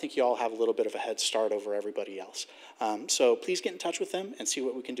so I think you all have a little bit of a head start over everybody else. So please get in touch with them and see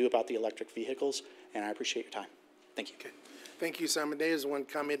what we can do about the electric vehicles, and I appreciate your time. Thank you. Okay. Thank you, Simon. There's one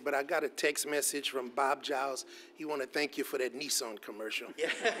comment, but I got a text message from Bob Giles. He want to thank you for that Nissan commercial. Yeah.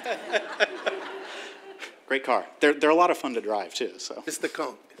 Great car. They're a lot of fun to drive, too. So. Mr.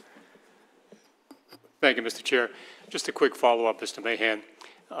 Cone. Thank you, Mr. Chair. Just a quick follow-up, Mr. Mahan.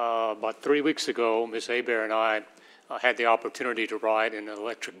 About 3 weeks ago, Ms. Hebert and I had the opportunity to ride in an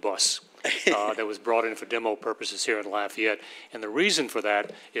electric bus that was brought in for demo purposes here in Lafayette. And the reason for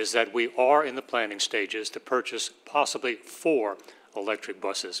that is that we are in the planning stages to purchase possibly 4 electric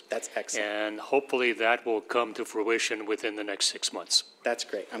buses. That's excellent. And hopefully that will come to fruition within the next 6 months. That's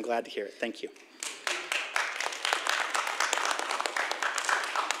great. I'm glad to hear it. Thank you.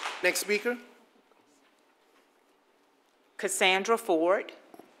 Next speaker. Cassandra Ford.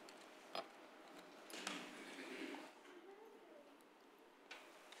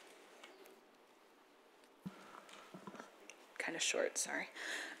 Kind of short, sorry.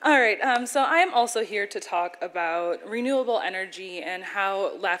 All right, so I am also here to talk about renewable energy and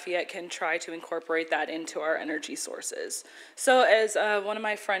how Lafayette can try to incorporate that into our energy sources. So as one of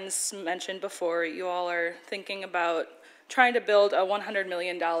my friends mentioned before, you all are thinking about trying to build a $100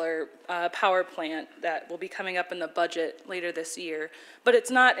 million power plant that will be coming up in the budget later this year, but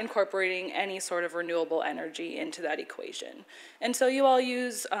it's not incorporating any sort of renewable energy into that equation. And so you all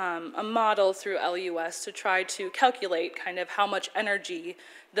use a model through LUS to try to calculate kind of how much energy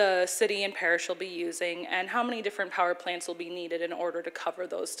the city and parish will be using and how many different power plants will be needed in order to cover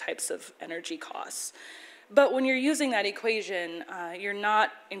those types of energy costs. But when you're using that equation, you're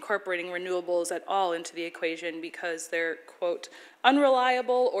not incorporating renewables at all into the equation because they're, quote,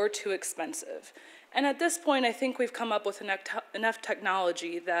 unreliable or too expensive. And at this point, I think we've come up with enough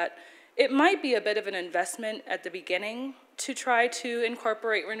technology that it might be a bit of an investment at the beginning to try to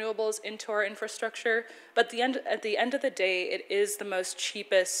incorporate renewables into our infrastructure, but at the end of the day, it is the most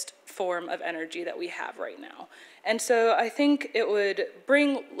cheapest form of energy that we have right now. And so I think it would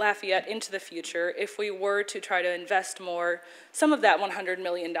bring Lafayette into the future if we were to try to invest more, some of that $100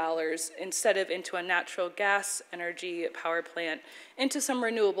 million, instead of into a natural gas energy power plant, into some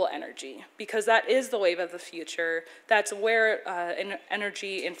renewable energy, because that is the wave of the future. That's where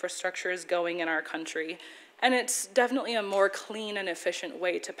energy infrastructure is going in our country. And it's definitely a more clean and efficient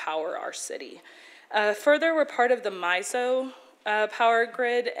way to power our city. Further, we're part of the MISO power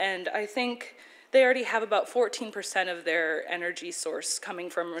grid, and I think they already have about 14% of their energy source coming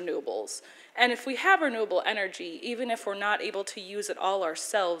from renewables. And if we have renewable energy, even if we're not able to use it all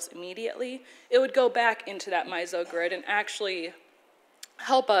ourselves immediately, it would go back into that MISO grid and actually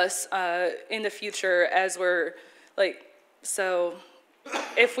help us in the future as we're so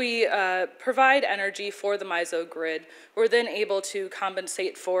if we provide energy for the MISO grid, we're then able to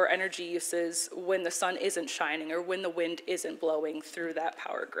compensate for energy uses when the sun isn't shining or when the wind isn't blowing through that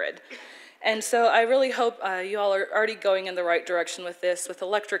power grid. And so I really hope you all are already going in the right direction with this, with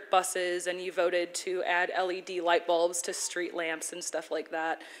electric buses, and you voted to add LED light bulbs to street lamps and stuff like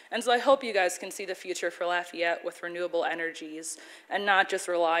that. And so I hope you guys can see the future for Lafayette with renewable energies and not just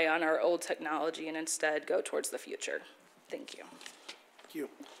rely on our old technology and instead go towards the future. Thank you. Thank you.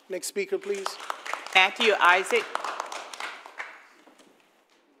 Next speaker, please. Matthew Isaac.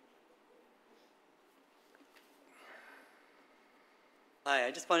 Hi,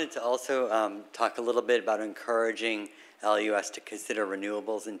 I just wanted to also talk a little bit about encouraging LUS to consider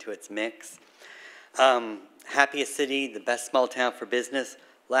renewables into its mix. Happiest city, the best small town for business,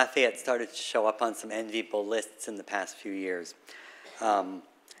 Lafayette started to show up on some enviable lists in the past few years.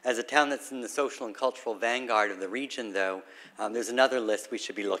 As a town that's in the social and cultural vanguard of the region, though, there's another list we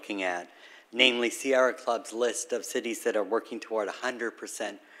should be looking at, namely Sierra Club's list of cities that are working toward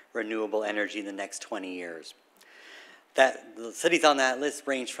 100% renewable energy in the next 20 years. The cities on that list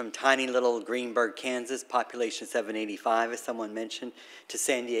range from tiny little Greenburgh, Kansas, population 785, as someone mentioned, to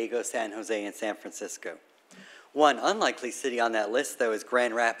San Diego, San Jose, and San Francisco. One unlikely city on that list, though, is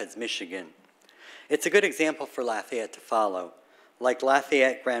Grand Rapids, Michigan. It's a good example for Lafayette to follow. Like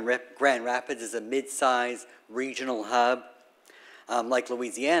Lafayette, Grand Rapids is a mid-size regional hub. Like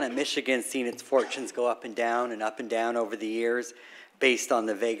Louisiana, Michigan's seen its fortunes go up and down over the years based on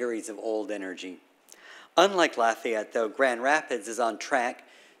the vagaries of old energy. Unlike Lafayette, though, Grand Rapids is on track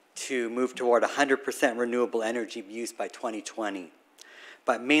to move toward 100% renewable energy use by 2020,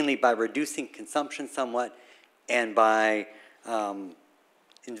 but mainly by reducing consumption somewhat and by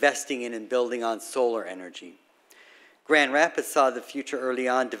investing in and building on solar energy. Grand Rapids saw the future early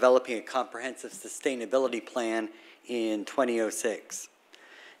on, developing a comprehensive sustainability plan in 2006.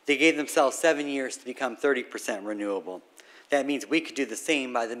 They gave themselves 7 years to become 30% renewable. That means we could do the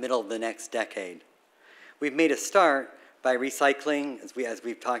same by the middle of the next decade. We've made a start by recycling, as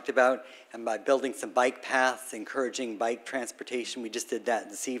we've talked about, and by building some bike paths, encouraging bike transportation. We just did that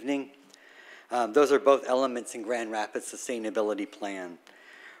this evening. Those are both elements in Grand Rapids' sustainability plan.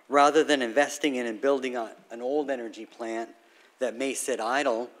 Rather than investing in and building an old energy plant that may sit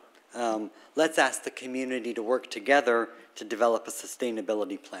idle, let's ask the community to work together to develop a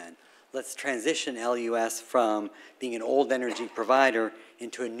sustainability plan. Let's transition LUS from being an old energy provider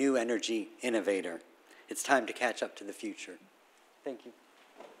into a new energy innovator. It's time to catch up to the future. Thank you.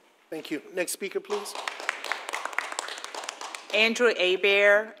 Thank you. Next speaker, please. Andrew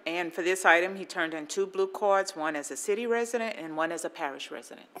Hebert, and for this item, he turned in 2 blue cards, one as a city resident and one as a parish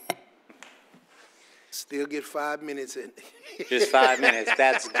resident. Still get 5 minutes in. Just 5 minutes,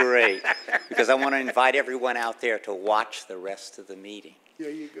 that's great. Because I want to invite everyone out there to watch the rest of the meeting.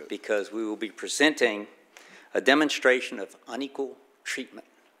 There you go. Because we will be presenting a demonstration of unequal treatment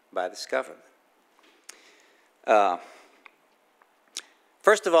by this government.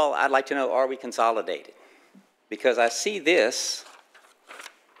 First of all, I'd like to know, are we consolidated? Because I see this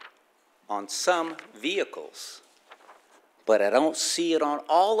on some vehicles, but I don't see it on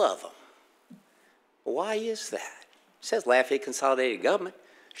all of them. Why is that? It says Lafayette Consolidated Government.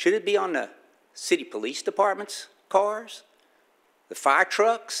 Should it be on the city police department's cars, the fire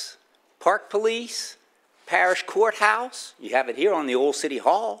trucks, park police, parish courthouse? You have it here on the old city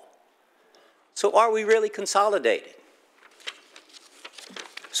hall. So are we really consolidated?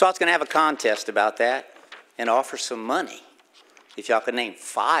 So I was going to have a contest about that and offer some money if y'all could name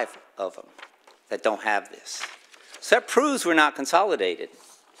 5 of them that don't have this. So that proves we're not consolidated.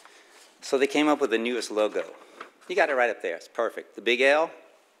 So they came up with the newest logo. You got it right up there. It's perfect. The big L,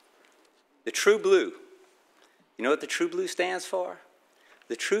 the true blue. You know what the true blue stands for?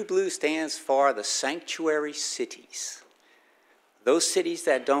 The true blue stands for the sanctuary cities. Those cities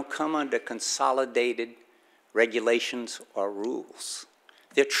that don't come under consolidated regulations or rules.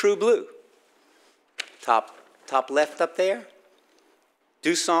 They're true blue. Top left up there,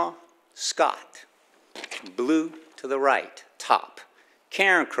 Dusson, Scott. Blue to the right, top.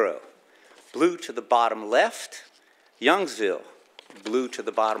 Carencro, blue to the bottom left. Youngsville, blue to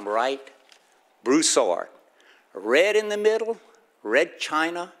the bottom right. Broussard, red in the middle, red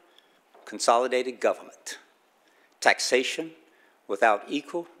China, consolidated government. Taxation without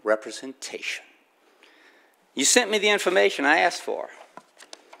equal representation. You sent me the information I asked for,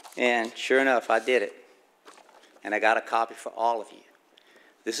 and sure enough, I did it. And I got a copy for all of you.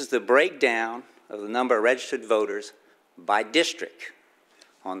 This is the breakdown of the number of registered voters by district,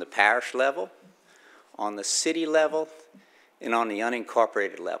 on the parish level, on the city level, and on the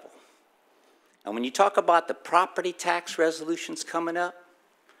unincorporated level. And when you talk about the property tax resolutions coming up,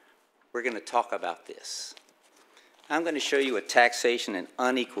 we're going to talk about this. I'm going to show you what taxation and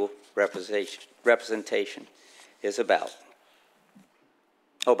unequal representation is about.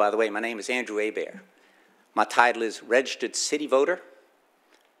 Oh, by the way, my name is Andrew Hebert. My title is Registered City Voter,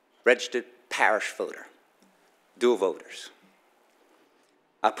 Registered Parish Voter, dual voters.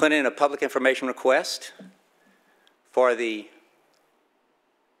 I put in a public information request for the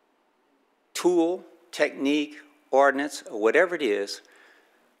tool, technique, ordinance, or whatever it is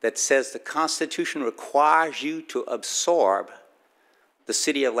that says the Constitution requires you to absorb the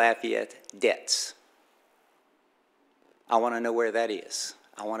city of Lafayette debts. I want to know where that is.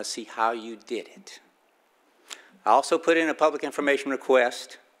 I want to see how you did it. I also put in a public information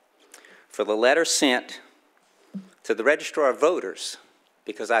request for the letter sent to the Registrar of Voters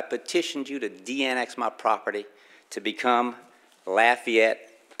because I petitioned you to de-annex my property to become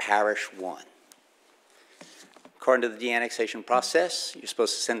Lafayette Parish 1. According to the de-annexation process, you're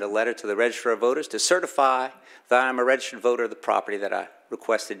supposed to send a letter to the Registrar of Voters to certify that I'm a registered voter of the property that I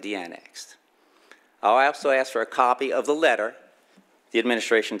requested de-annexed. I also asked for a copy of the letter the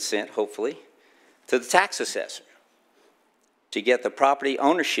administration sent, hopefully, to the tax assessor to get the property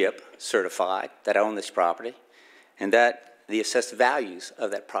ownership certified that I own this property and that the assessed values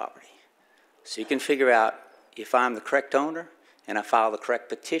of that property. So you can figure out if I'm the correct owner and I file the correct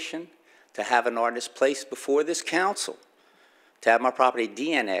petition to have an ordinance placed before this council to have my property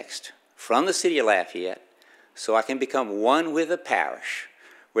de-annexed from the city of Lafayette so I can become one with the parish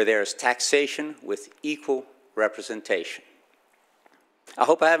where there is taxation with equal representation. I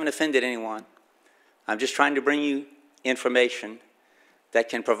hope I haven't offended anyone. I'm just trying to bring you information that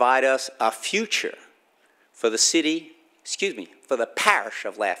can provide us a future for the city, for the parish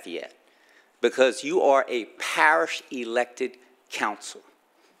of Lafayette, because you are a parish elected council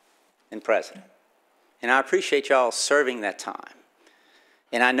and president. And I appreciate y'all serving that time.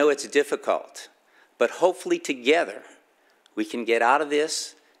 And I know it's difficult, but hopefully together we can get out of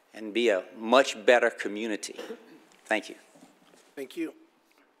this and be a much better community. Thank you. Thank you.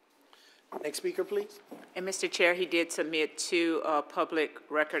 Next speaker, please. And Mr. Chair, he did submit two Public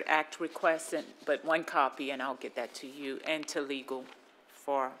Record Act requests, but one copy, and I'll get that to you and to legal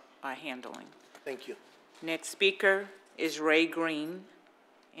for handling. Thank you. Next speaker is Ray Green,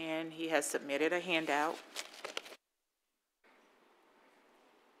 and he has submitted a handout.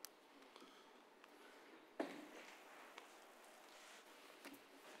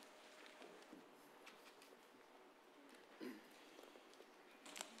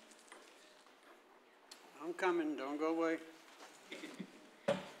 I'm coming, don't go away.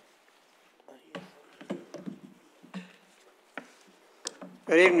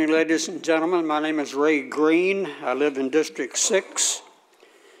 Good evening, ladies and gentlemen. My name is Ray Green. I live in District 6.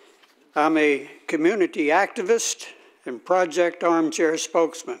 I'm a community activist and project armchair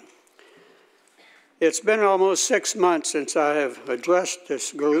spokesman. It's been almost 6 months since I have addressed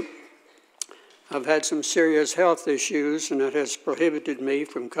this group. I've had some serious health issues, and it has prohibited me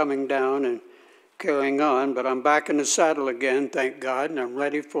from coming down and carrying on, but I'm back in the saddle again, thank God, and I'm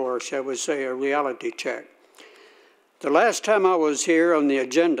ready for, shall we say, a reality check. The last time I was here on the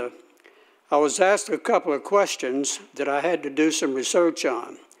agenda, I was asked a couple of questions that I had to do some research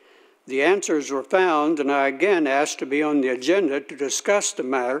on. The answers were found, and I again asked to be on the agenda to discuss the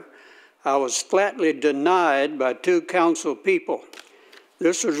matter. I was flatly denied by two council people.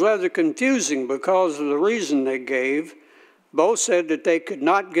 This was rather confusing because of the reason they gave. Both said that they could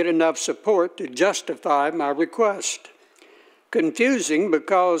not get enough support to justify my request. confusing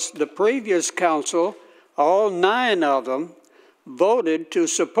because the previous council, all 9 of them, voted to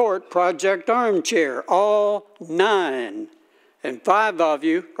support Project Armchair, all 9. And 5 of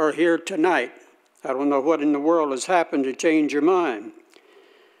you are here tonight. I don't know what in the world has happened to change your mind.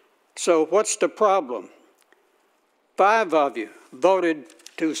 So what's the problem? 5 of you voted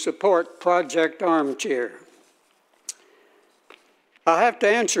to support Project Armchair. I have to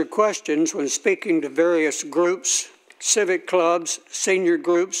answer questions when speaking to various groups, civic clubs, senior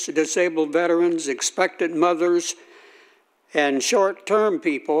groups, disabled veterans, expectant mothers, and short-term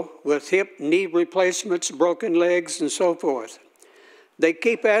people with hip, knee replacements, broken legs, and so forth. They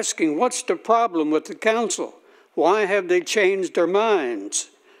keep asking, what's the problem with the council? Why have they changed their minds?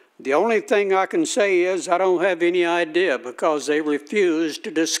 The only thing I can say is I don't have any idea because they refuse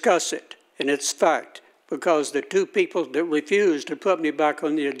to discuss it. And it's fact, because the 2 people that refused to put me back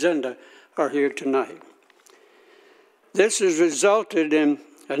on the agenda are here tonight. This has resulted in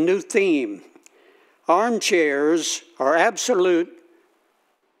a new theme. Armchairs are absolute,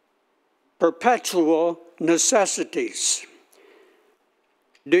 perpetual necessities.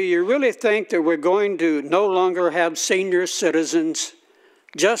 Do you really think that we're going to no longer have senior citizens?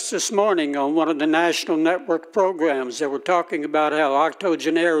 Just this morning on one of the national network programs, they were talking about how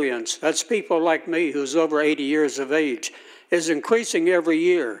octogenarians, that's people like me who's over 80 years of age, is increasing every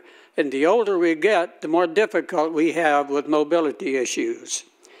year. And the older we get, the more difficult we have with mobility issues.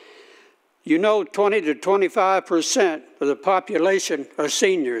 You know, 20 to 25% of the population are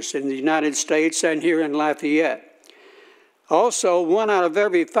seniors in the United States and here in Lafayette. Also, 1 out of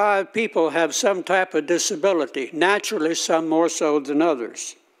every 5 people have some type of disability, naturally some more so than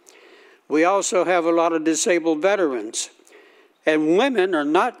others. We also have a lot of disabled veterans. And women are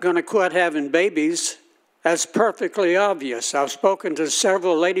not going to quit having babies. That's perfectly obvious. I've spoken to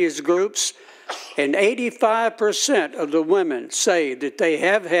several ladies' groups, and 85% of the women say that they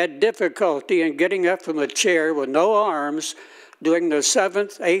have had difficulty in getting up from a chair with no arms during their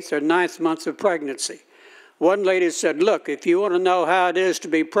 7th, 8th, or 9th month of pregnancy. One lady said, look, if you want to know how it is to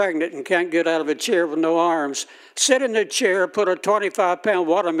be pregnant and can't get out of a chair with no arms, sit in the chair, put a 25-pound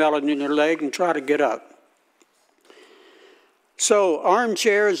watermelon in your leg, and try to get up. So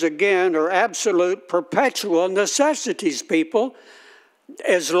armchairs, again, are absolute perpetual necessities, people.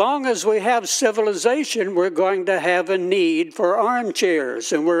 As long as we have civilization, we're going to have a need for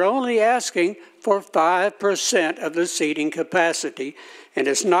armchairs, and we're only asking for 5% of the seating capacity. And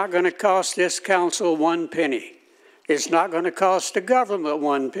it's not going to cost this council 1 penny. It's not going to cost the government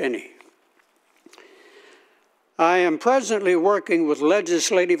 1 penny. I am presently working with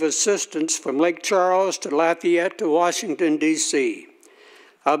legislative assistants from Lake Charles to Lafayette to Washington, D.C.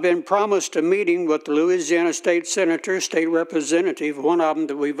 I've been promised a meeting with the Louisiana State Senator, State Representative, one of them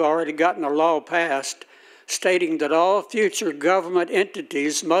that we've already gotten a law passed, stating that all future government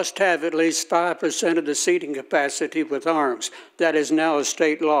entities must have at least 5% of the seating capacity with arms. That is now a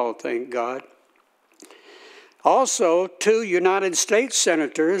state law, thank God. Also, 2 United States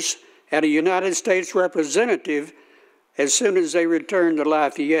senators and a United States representative, as soon as they return to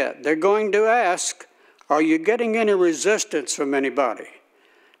Lafayette, they're going to ask, are you getting any resistance from anybody?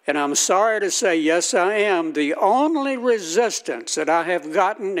 And I'm sorry to say, yes, I am. The only resistance that I have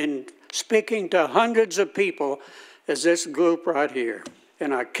gotten in speaking to hundreds of people is this group right here,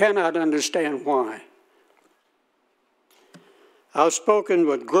 and I cannot understand why. I've spoken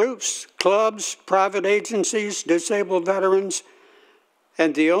with groups, clubs, private agencies, disabled veterans,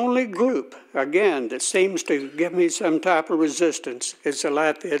 and the only group, again, that seems to give me some type of resistance is the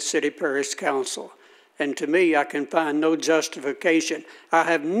Lafayette City Parish Council. And to me, I can find no justification. I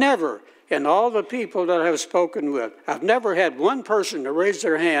have never, in all the people that I have spoken with, I've never had one person to raise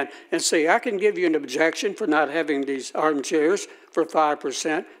their hand and say, I can give you an objection for not having these armchairs for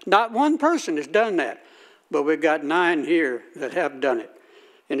 5%. Not one person has done that. But we've got 9 here that have done it.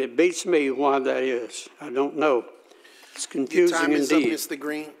 And it beats me why that is. I don't know. It's confusing indeed. Your time is up, Mr.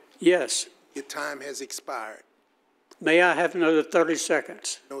 Green. Yes. Your time has expired. May I have another 30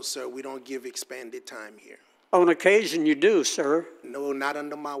 seconds? No, sir, we don't give expanded time here. On occasion you do, sir. No, not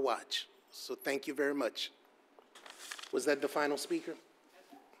under my watch. So thank you very much. Was that the final speaker?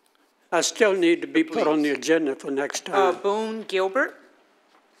 I still need to be put on the agenda for next time. Boone Gilbert.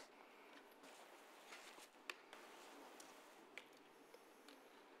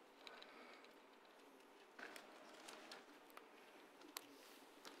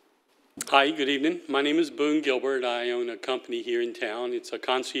 Hi, good evening. My name is Boone Gilbert. I own a company here in town. It's a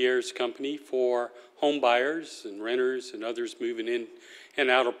concierge company for home buyers and renters and others moving in and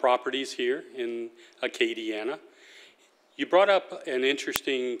out of properties here in Acadiana. You brought up an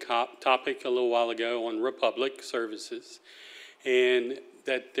interesting topic a little while ago on Republic services. and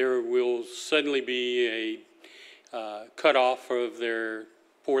that there will suddenly be a cutoff of their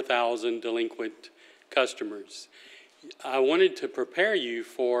 4,000 delinquent customers. I wanted to prepare you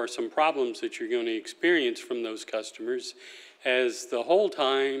for some problems that you're going to experience from those customers, as the hold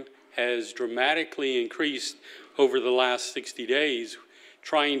time has dramatically increased over the last 60 days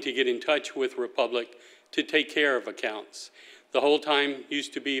trying to get in touch with Republic to take care of accounts. The hold time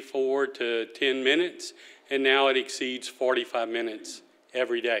used to be 4 to 10 minutes, and now it exceeds 45 minutes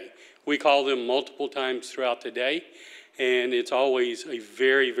every day. We call them multiple times throughout the day, and it's always a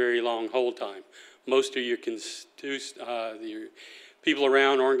very, very long hold time. Most of your people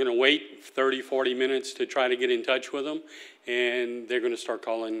around aren't going to wait 30, 40 minutes to try to get in touch with them, and they're going to start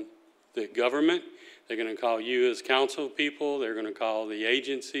calling the government. They're going to call you as council people. They're going to call the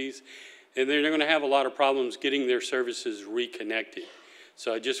agencies, and they're going to have a lot of problems getting their services reconnected.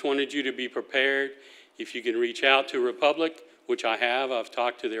 So I just wanted you to be prepared. If you can reach out to Republic, which I have, I've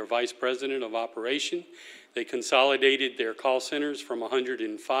talked to their vice president of operation. They consolidated their call centers from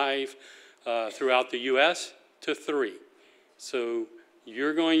 105 throughout the U.S. to 3. So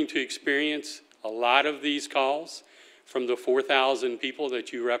you're going to experience a lot of these calls from the 4,000 people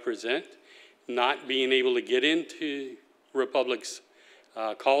that you represent not being able to get into Republic's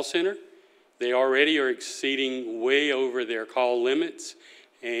call center. They already are exceeding way over their call limits,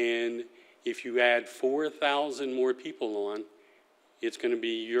 and if you add 4,000 more people on, it's going to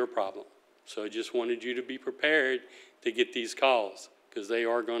be your problem. So I just wanted you to be prepared to get these calls, because they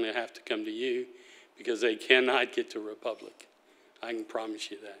are going to have to come to you, because they cannot get to Republic. I can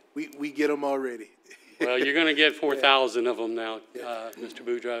promise you that. We get them already. Well, you're going to get 4,000 of them now, Mr.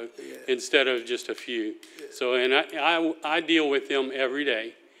 Boudreaux, instead of just a few. So, and I deal with them every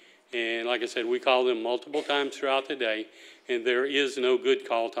day. And like I said, we call them multiple times throughout the day, and there is no good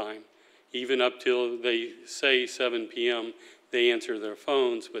call time. Even up till they say 7 p.m., they answer their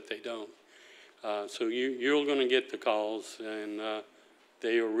phones, but they don't. So you're going to get the calls, and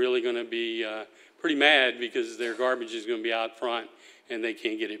they are really going to be pretty mad because their garbage is going to be out front, and they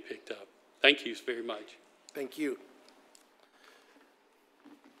can't get it picked up. Thank you very much. Thank you.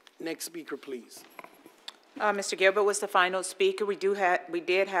 Next speaker, please. Mr. Gilbert was the final speaker. We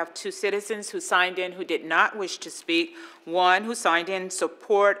did have 2 citizens who signed in who did not wish to speak. One who signed in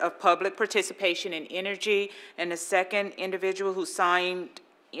support of public participation in energy, and the second individual who signed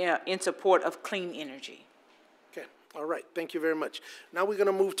in support of clean energy. Okay, all right, thank you very much. Now we're going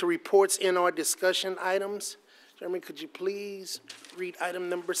to move to reports in our discussion items. Chairman, could you please read item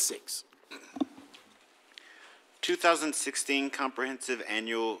number 6? 2016 Comprehensive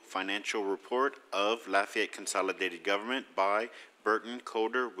Annual Financial Report of Lafayette Consolidated Government by Burton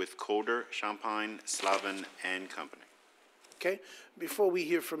Coulter with Coulter, Champagne, Slavin, and Company. Okay, before we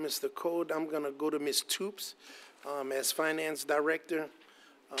hear from Mr. Coulter, I'm going to go to Ms. Toops as Finance Director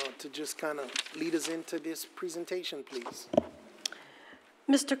to just kind of lead us into this presentation, please.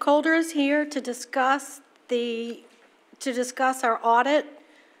 Mr. Coulter is here to discuss our audit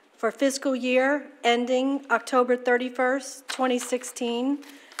for fiscal year ending October 31st, 2016.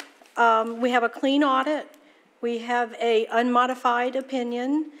 We have a clean audit. We have an unmodified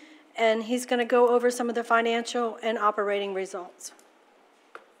opinion, and he's going to go over some of the financial and operating results.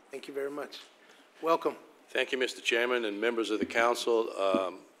 Thank you very much. Welcome. Thank you, Mr. Chairman and members of the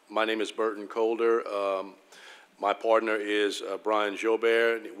council. My name is Burton Coulter. My partner is Brian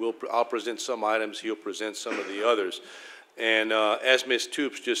Jobert. I'll present some items. He'll present some of the others. And as Ms.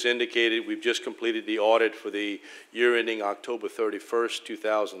 Toops just indicated, we've just completed the audit for the year ending October 31st,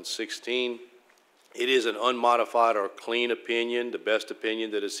 2016. It is an unmodified or clean opinion, the best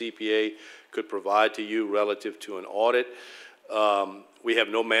opinion that a CPA could provide to you relative to an audit. We have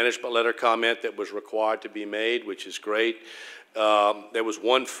no management letter comment that was required to be made, which is great. There was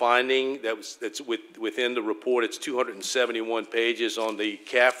one finding that's within the report. It's 271 pages on the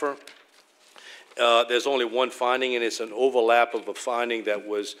CAFR. There's only one finding, and it's an overlap of a finding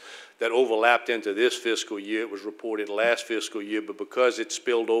that overlapped into this fiscal year. It was reported last fiscal year, but because it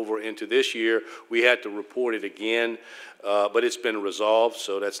spilled over into this year, we had to report it again. But it's been resolved,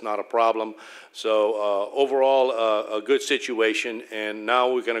 so that's not a problem. So overall, a good situation, and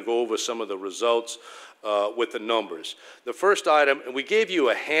now we're going to go over some of the results with the numbers. The first item, and we gave you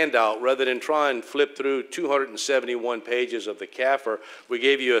a handout rather than try and flip through 271 pages of the CAFR. We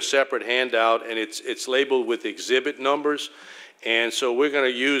gave you a separate handout, and it's labeled with exhibit numbers. And so we're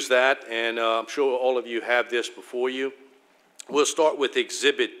going to use that, and I'm sure all of you have this before you. We'll start with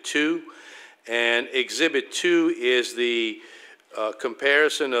Exhibit 2. And Exhibit 2 is the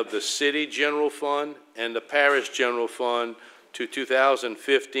comparison of the city general fund and the parish general fund to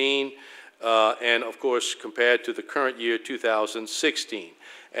 2015. and of course compared to the current year 2016.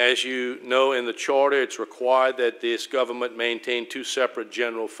 As you know in the charter, it's required that this government maintain two separate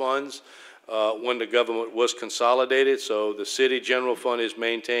general funds when the government was consolidated. So the city general fund is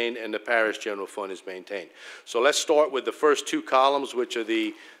maintained and the parish general fund is maintained. So let's start with the first two columns, which are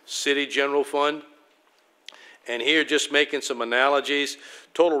the city general fund. And here, just making some analogies,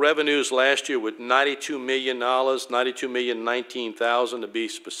 total revenues last year were $92 million, $92,019,000 to be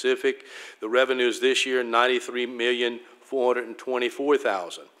specific. The revenues this year,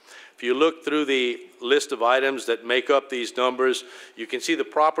 $93,424,000. If you look through the list of items that make up these numbers, you can see the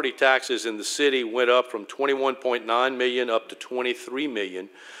property taxes in the city went up from $21.9 million up to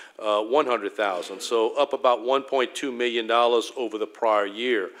 $23,100,000, so up about $1.2 million over the prior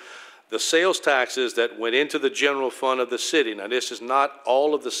year. The sales taxes that went into the general fund of the city, now this is not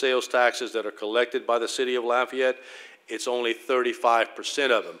all of the sales taxes that are collected by the city of Lafayette, it's only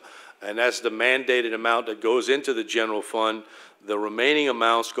 35% of them. And that's the mandated amount that goes into the general fund. The remaining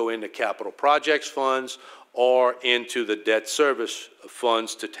amounts go into capital projects funds or into the debt service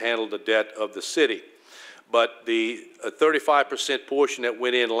funds to handle the debt of the city. But the 35% portion that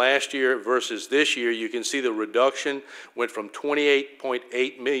went in last year versus this year, you can see the reduction went from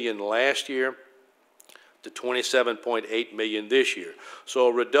 $28.8 million last year to $27.8 million this year. So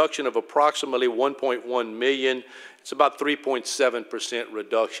a reduction of approximately $1.1 million. It's about 3.7%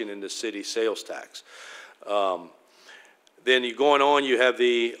 reduction in the city sales tax. Then you going on, you have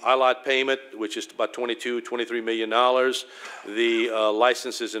the ILOT payment, which is about $23 million. The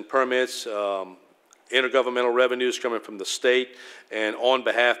licenses and permits, intergovernmental revenues coming from the state, and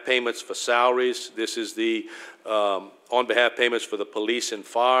on-behalf payments for salaries. This is the on-behalf payments for the police and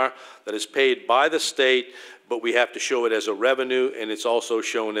fire that is paid by the state, but we have to show it as a revenue, and it's also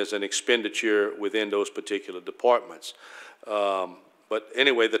shown as an expenditure within those particular departments. But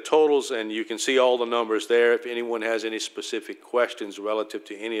anyway, the totals, and you can see all the numbers there. If anyone has any specific questions relative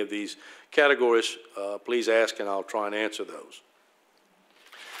to any of these categories, please ask, and I'll try and answer those.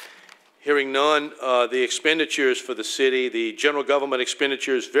 Hearing none, the expenditures for the city, the general government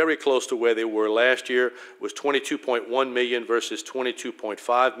expenditures very close to where they were last year, was $22.1 million versus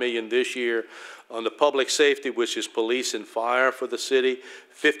 $22.5 million this year. On the public safety, which is police and fire for the city,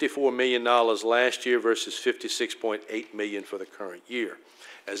 $54 million last year versus $56.8 million for the current year.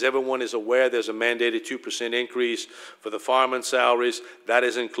 As everyone is aware, there's a mandated 2% increase for the firemen's salaries. That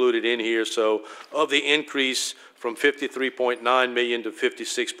is included in here. So of the increase from $53.9 million to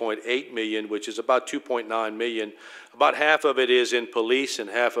 $56.8 million, which is about $2.9 million, about half of it is in police and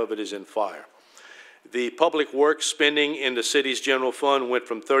half of it is in fire. The public works spending in the city's general fund went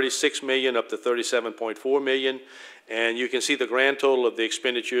from $36 million up to $37.4 million. And you can see the grand total of the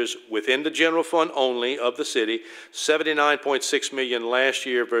expenditures within the general fund only of the city, $79.6 million last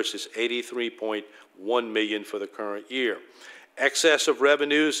year versus $83.1 million for the current year. Excess of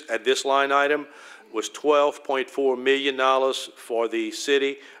revenues at this line item was $12.4 million for the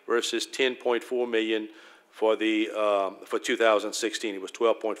city versus $10.4 million for 2016. It was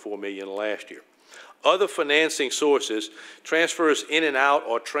 $12.4 million last year. Other financing sources, transfers in and out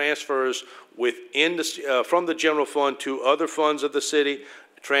or transfers within the, from the general fund to other funds of the city,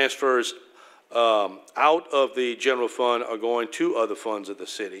 transfers out of the general fund are going to other funds of the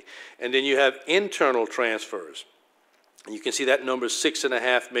city. And then you have internal transfers. You can see that number is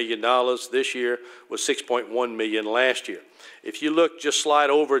 $6.5 million this year, was $6.1 million last year. If you look, just slide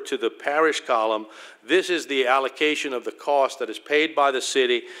over to the parish column, this is the allocation of the cost that is paid by the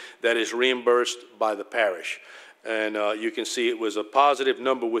city that is reimbursed by the parish. And you can see it was a positive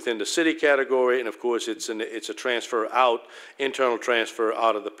number within the city category, and of course it's a transfer out, internal transfer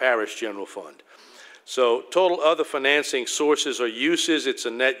out of the parish general fund. So total other financing sources or uses, it's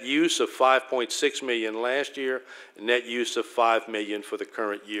a net use of $5.6 million last year, a net use of $5 million for the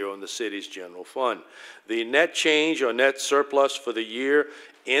current year on the city's general fund. The net change or net surplus for the year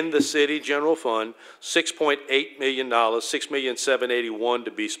in the city general fund, $6.8 million, $6,781,000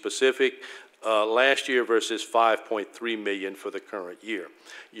 to be specific, last year versus $5.3 million for the current year.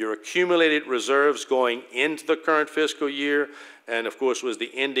 Your accumulated reserves going into the current fiscal year, and of course was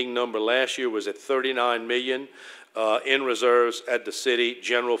the ending number last year, was at $39 million in reserves at the city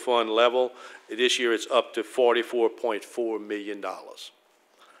general fund level. This year it's up to $44.4 million.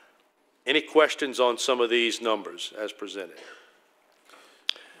 Any questions on some of these numbers as presented?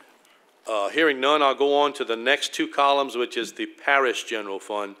 Hearing none, I'll go on to the next two columns, which is the parish general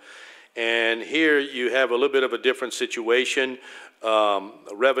fund. And here you have a little bit of a different situation.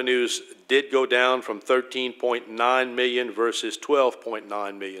 Revenues did go down from $13.9 million versus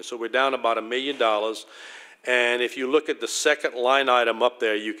 $12.9 million. So we're down about $1 million. And if you look at the second line item up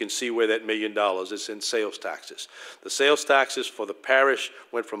there, you can see where that $1 million is in sales taxes. The sales taxes for the parish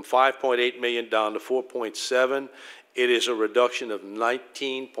went from 5.8 million down to 4.7. It is a reduction of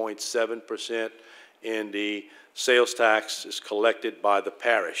 19.7% in the sales taxes collected by the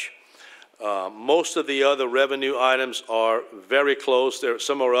parish. Most of the other revenue items are very close.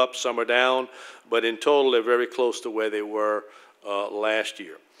 Some are up, some are down, but in total, they're very close to where they were last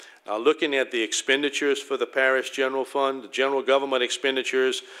year. Now, looking at the expenditures for the parish general fund, the general government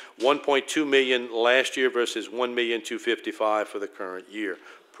expenditures, $1.2 million last year versus $1,255,000 for the current year.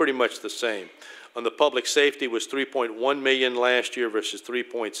 Pretty much the same. On the public safety was $3.1 million last year versus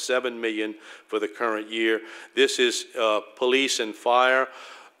 $3.7 million for the current year. This is police and fire.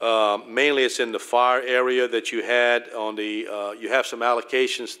 Mainly it's in the fire area that you had on the, you have some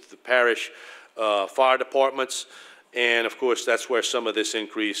allocations to the parish fire departments. And of course, that's where some of this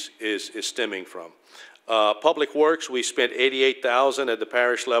increase is stemming from. Public Works, we spent $88,000 at the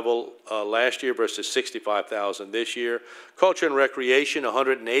parish level last year versus $65,000 this year. Culture and Recreation,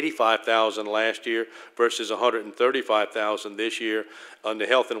 $185,000 last year versus $135,000 this year. On the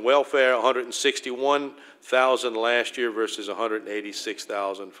Health and Welfare, $161,000 last year versus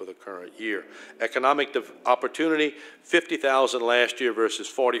 $186,000 for the current year. Economic Opportunity, $50,000 last year versus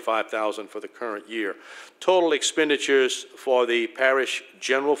 $45,000 for the current year. Total expenditures for the parish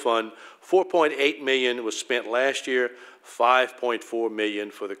general fund, $4.8 million was spent last year, $5.4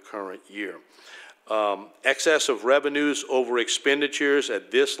 million for the current year. Excess of revenues over expenditures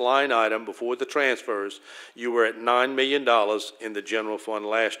at this line item before the transfers, you were at $9 million in the general fund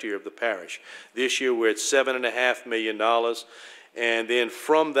last year of the parish. This year we're at $7.5 million. And then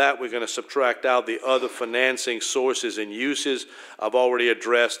from that, we're going to subtract out the other financing sources and uses. I've already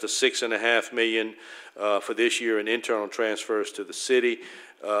addressed the $6.5 million for this year in internal transfers to the city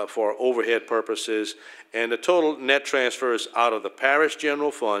for overhead purposes. And the total net transfers out of the parish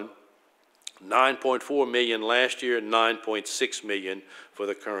general fund, $9.4 million last year, $9.6 million for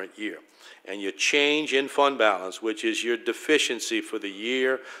the current year. And your change in fund balance, which is your deficiency for the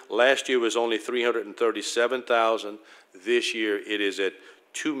year, last year was only $337,000. This year it is at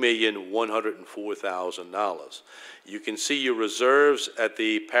 $2,104,000. You can see your reserves at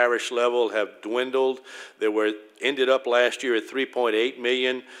the parish level have dwindled. They were ended up last year at $3.8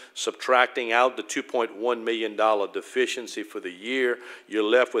 million, subtracting out the $2.1 million deficiency for the year. You're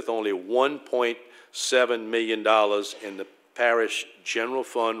left with only $1.7 million in the parish general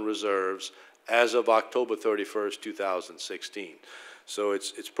fund reserves as of October 31st, 2016. So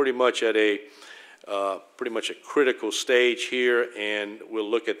it's pretty much at a critical stage here, and we'll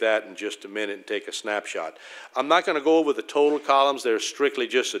look at that in just a minute and take a snapshot. I'm not going to go over the total columns. They're strictly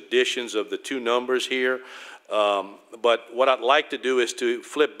just additions of the two numbers here. But what I'd like to do is to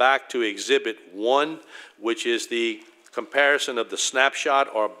flip back to Exhibit 1, which is the comparison of the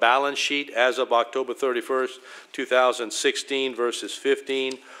snapshot or balance sheet as of October 31st, 2016 versus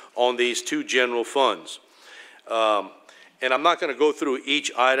 15 on these two general funds. And I'm not going to go through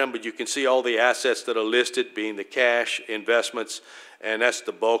each item, but you can see all the assets that are listed, being the cash, investments, and that's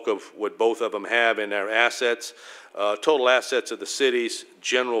the bulk of what both of them have in their assets. Total assets of the city's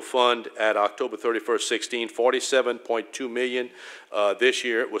general fund at October 31st, 16, $47.2 million. This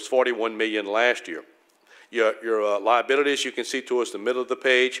year it was $41 million last year. Your liabilities, you can see towards the middle of the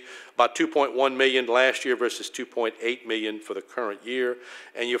page, about $2.1 million last year versus $2.8 million for the current year.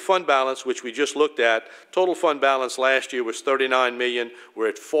 And your fund balance, which we just looked at, total fund balance last year was $39 million. We're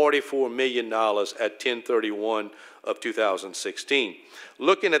at $44 million at 10/31 of 2016.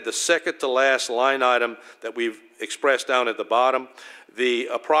 Looking at the second to last line item that we've expressed down at the bottom, the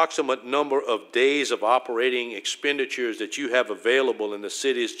approximate number of days of operating expenditures that you have available in the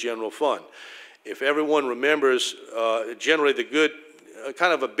city's general fund. If everyone remembers, generally the good,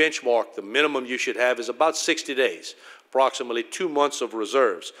 kind of a benchmark, the minimum you should have is about 60 days, approximately 2 months of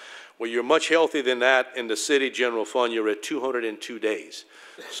reserves. Well, you're much healthier than that in the city general fund. You're at 202 days.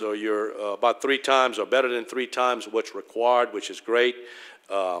 So you're about 3 times or better than 3 times what's required, which is great.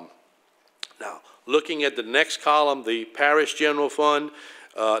 Now, looking at the next column, the parish general fund,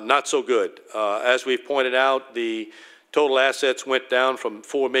 not so good. As we've pointed out, the total assets went down from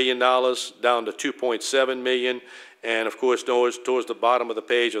 $4 million down to $2.7 million. And of course, towards the bottom of the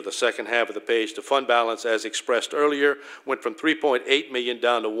page or the second half of the page, the fund balance, as expressed earlier, went from $3.8 million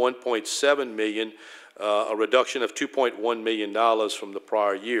down to $1.7 million, a reduction of $2.1 million from the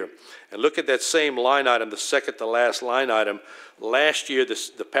prior year. And look at that same line item, the second to last line item. Last year,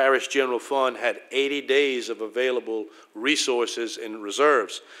 the parish general fund had 80 days of available resources and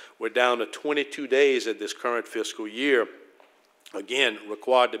reserves. We're down to 22 days at this current fiscal year. again,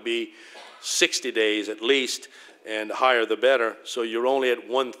 required to be 60 days at least, and the higher the better, so you're only at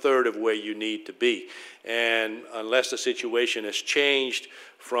 1/3 of where you need to be. And unless the situation has changed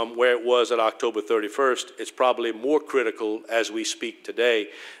from where it was at October 31st, it's probably more critical as we speak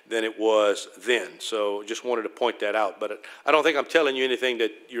today than it was then. So just wanted to point that out. But I don't think I'm telling you anything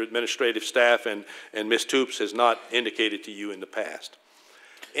that your administrative staff and Ms. Toops has not indicated to you in the past.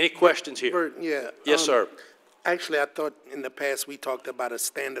 Any questions here? Bert, yeah. Yes, sir. Actually, I thought in the past we talked about a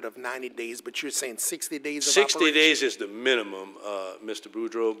standard of 90 days, but you're saying 60 days of 60 operation? days is the minimum, Mr.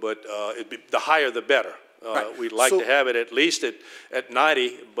 Boudreau, but the higher the better. Right. We'd like So- to have it at least at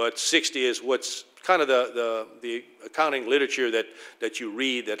 90, but 60 is what's kind of the accounting literature that you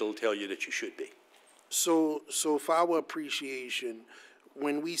read that'll tell you that you should be. So for our appreciation,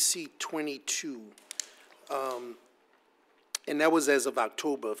 when we see 22, and that was as of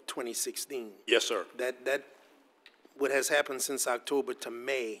October of 2016. Yes, sir. That what has happened since October to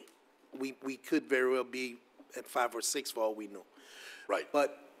May, we could very well be at 5 or 6 for all we know. Right.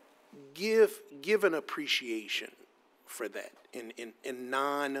 But give an appreciation for that in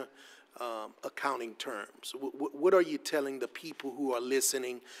non accounting terms. What are you telling the people who are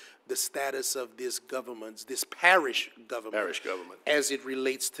listening the status of this government, this parish government, as it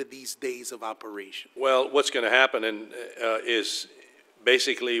relates to these days of operation? Well, what's going to happen is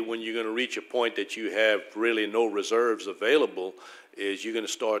basically when you're going to reach a point that you have really no reserves available, is you're going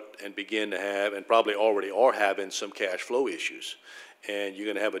to start and begin to have, and probably already are having, some cash flow issues. And you're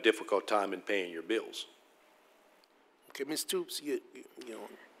going to have a difficult time in paying your bills. Okay, Ms. Toops, you know.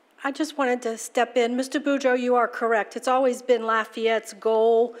 I just wanted to step in. Mr. Boudreau, you are correct. It's always been Lafayette's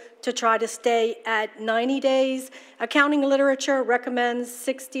goal to try to stay at 90 days. Accounting literature recommends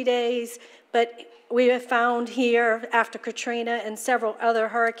 60 days, but we have found here after Katrina and several other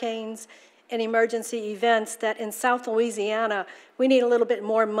hurricanes and emergency events that in South Louisiana, we need a little bit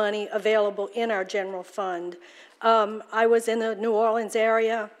more money available in our general fund. I was in the New Orleans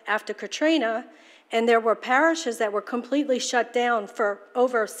area after Katrina, and there were parishes that were completely shut down for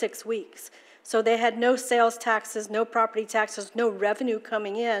over 6 weeks. So they had no sales taxes, no property taxes, no revenue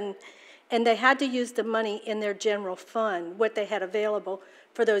coming in, and they had to use the money in their general fund, what they had available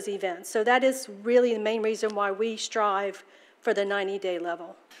for those events. So that is really the main reason why we strive for the 90-day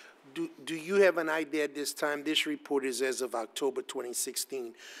level. Do you have an idea at this time? This report is as of October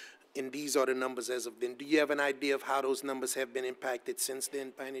 2016, and these are the numbers as of then. Do you have an idea of how those numbers have been impacted since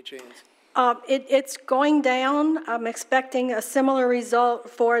then, by any chance? It's going down. I'm expecting a similar result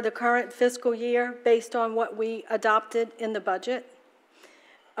for the current fiscal year based on what we adopted in the budget.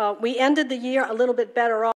 We ended the year a little bit better off.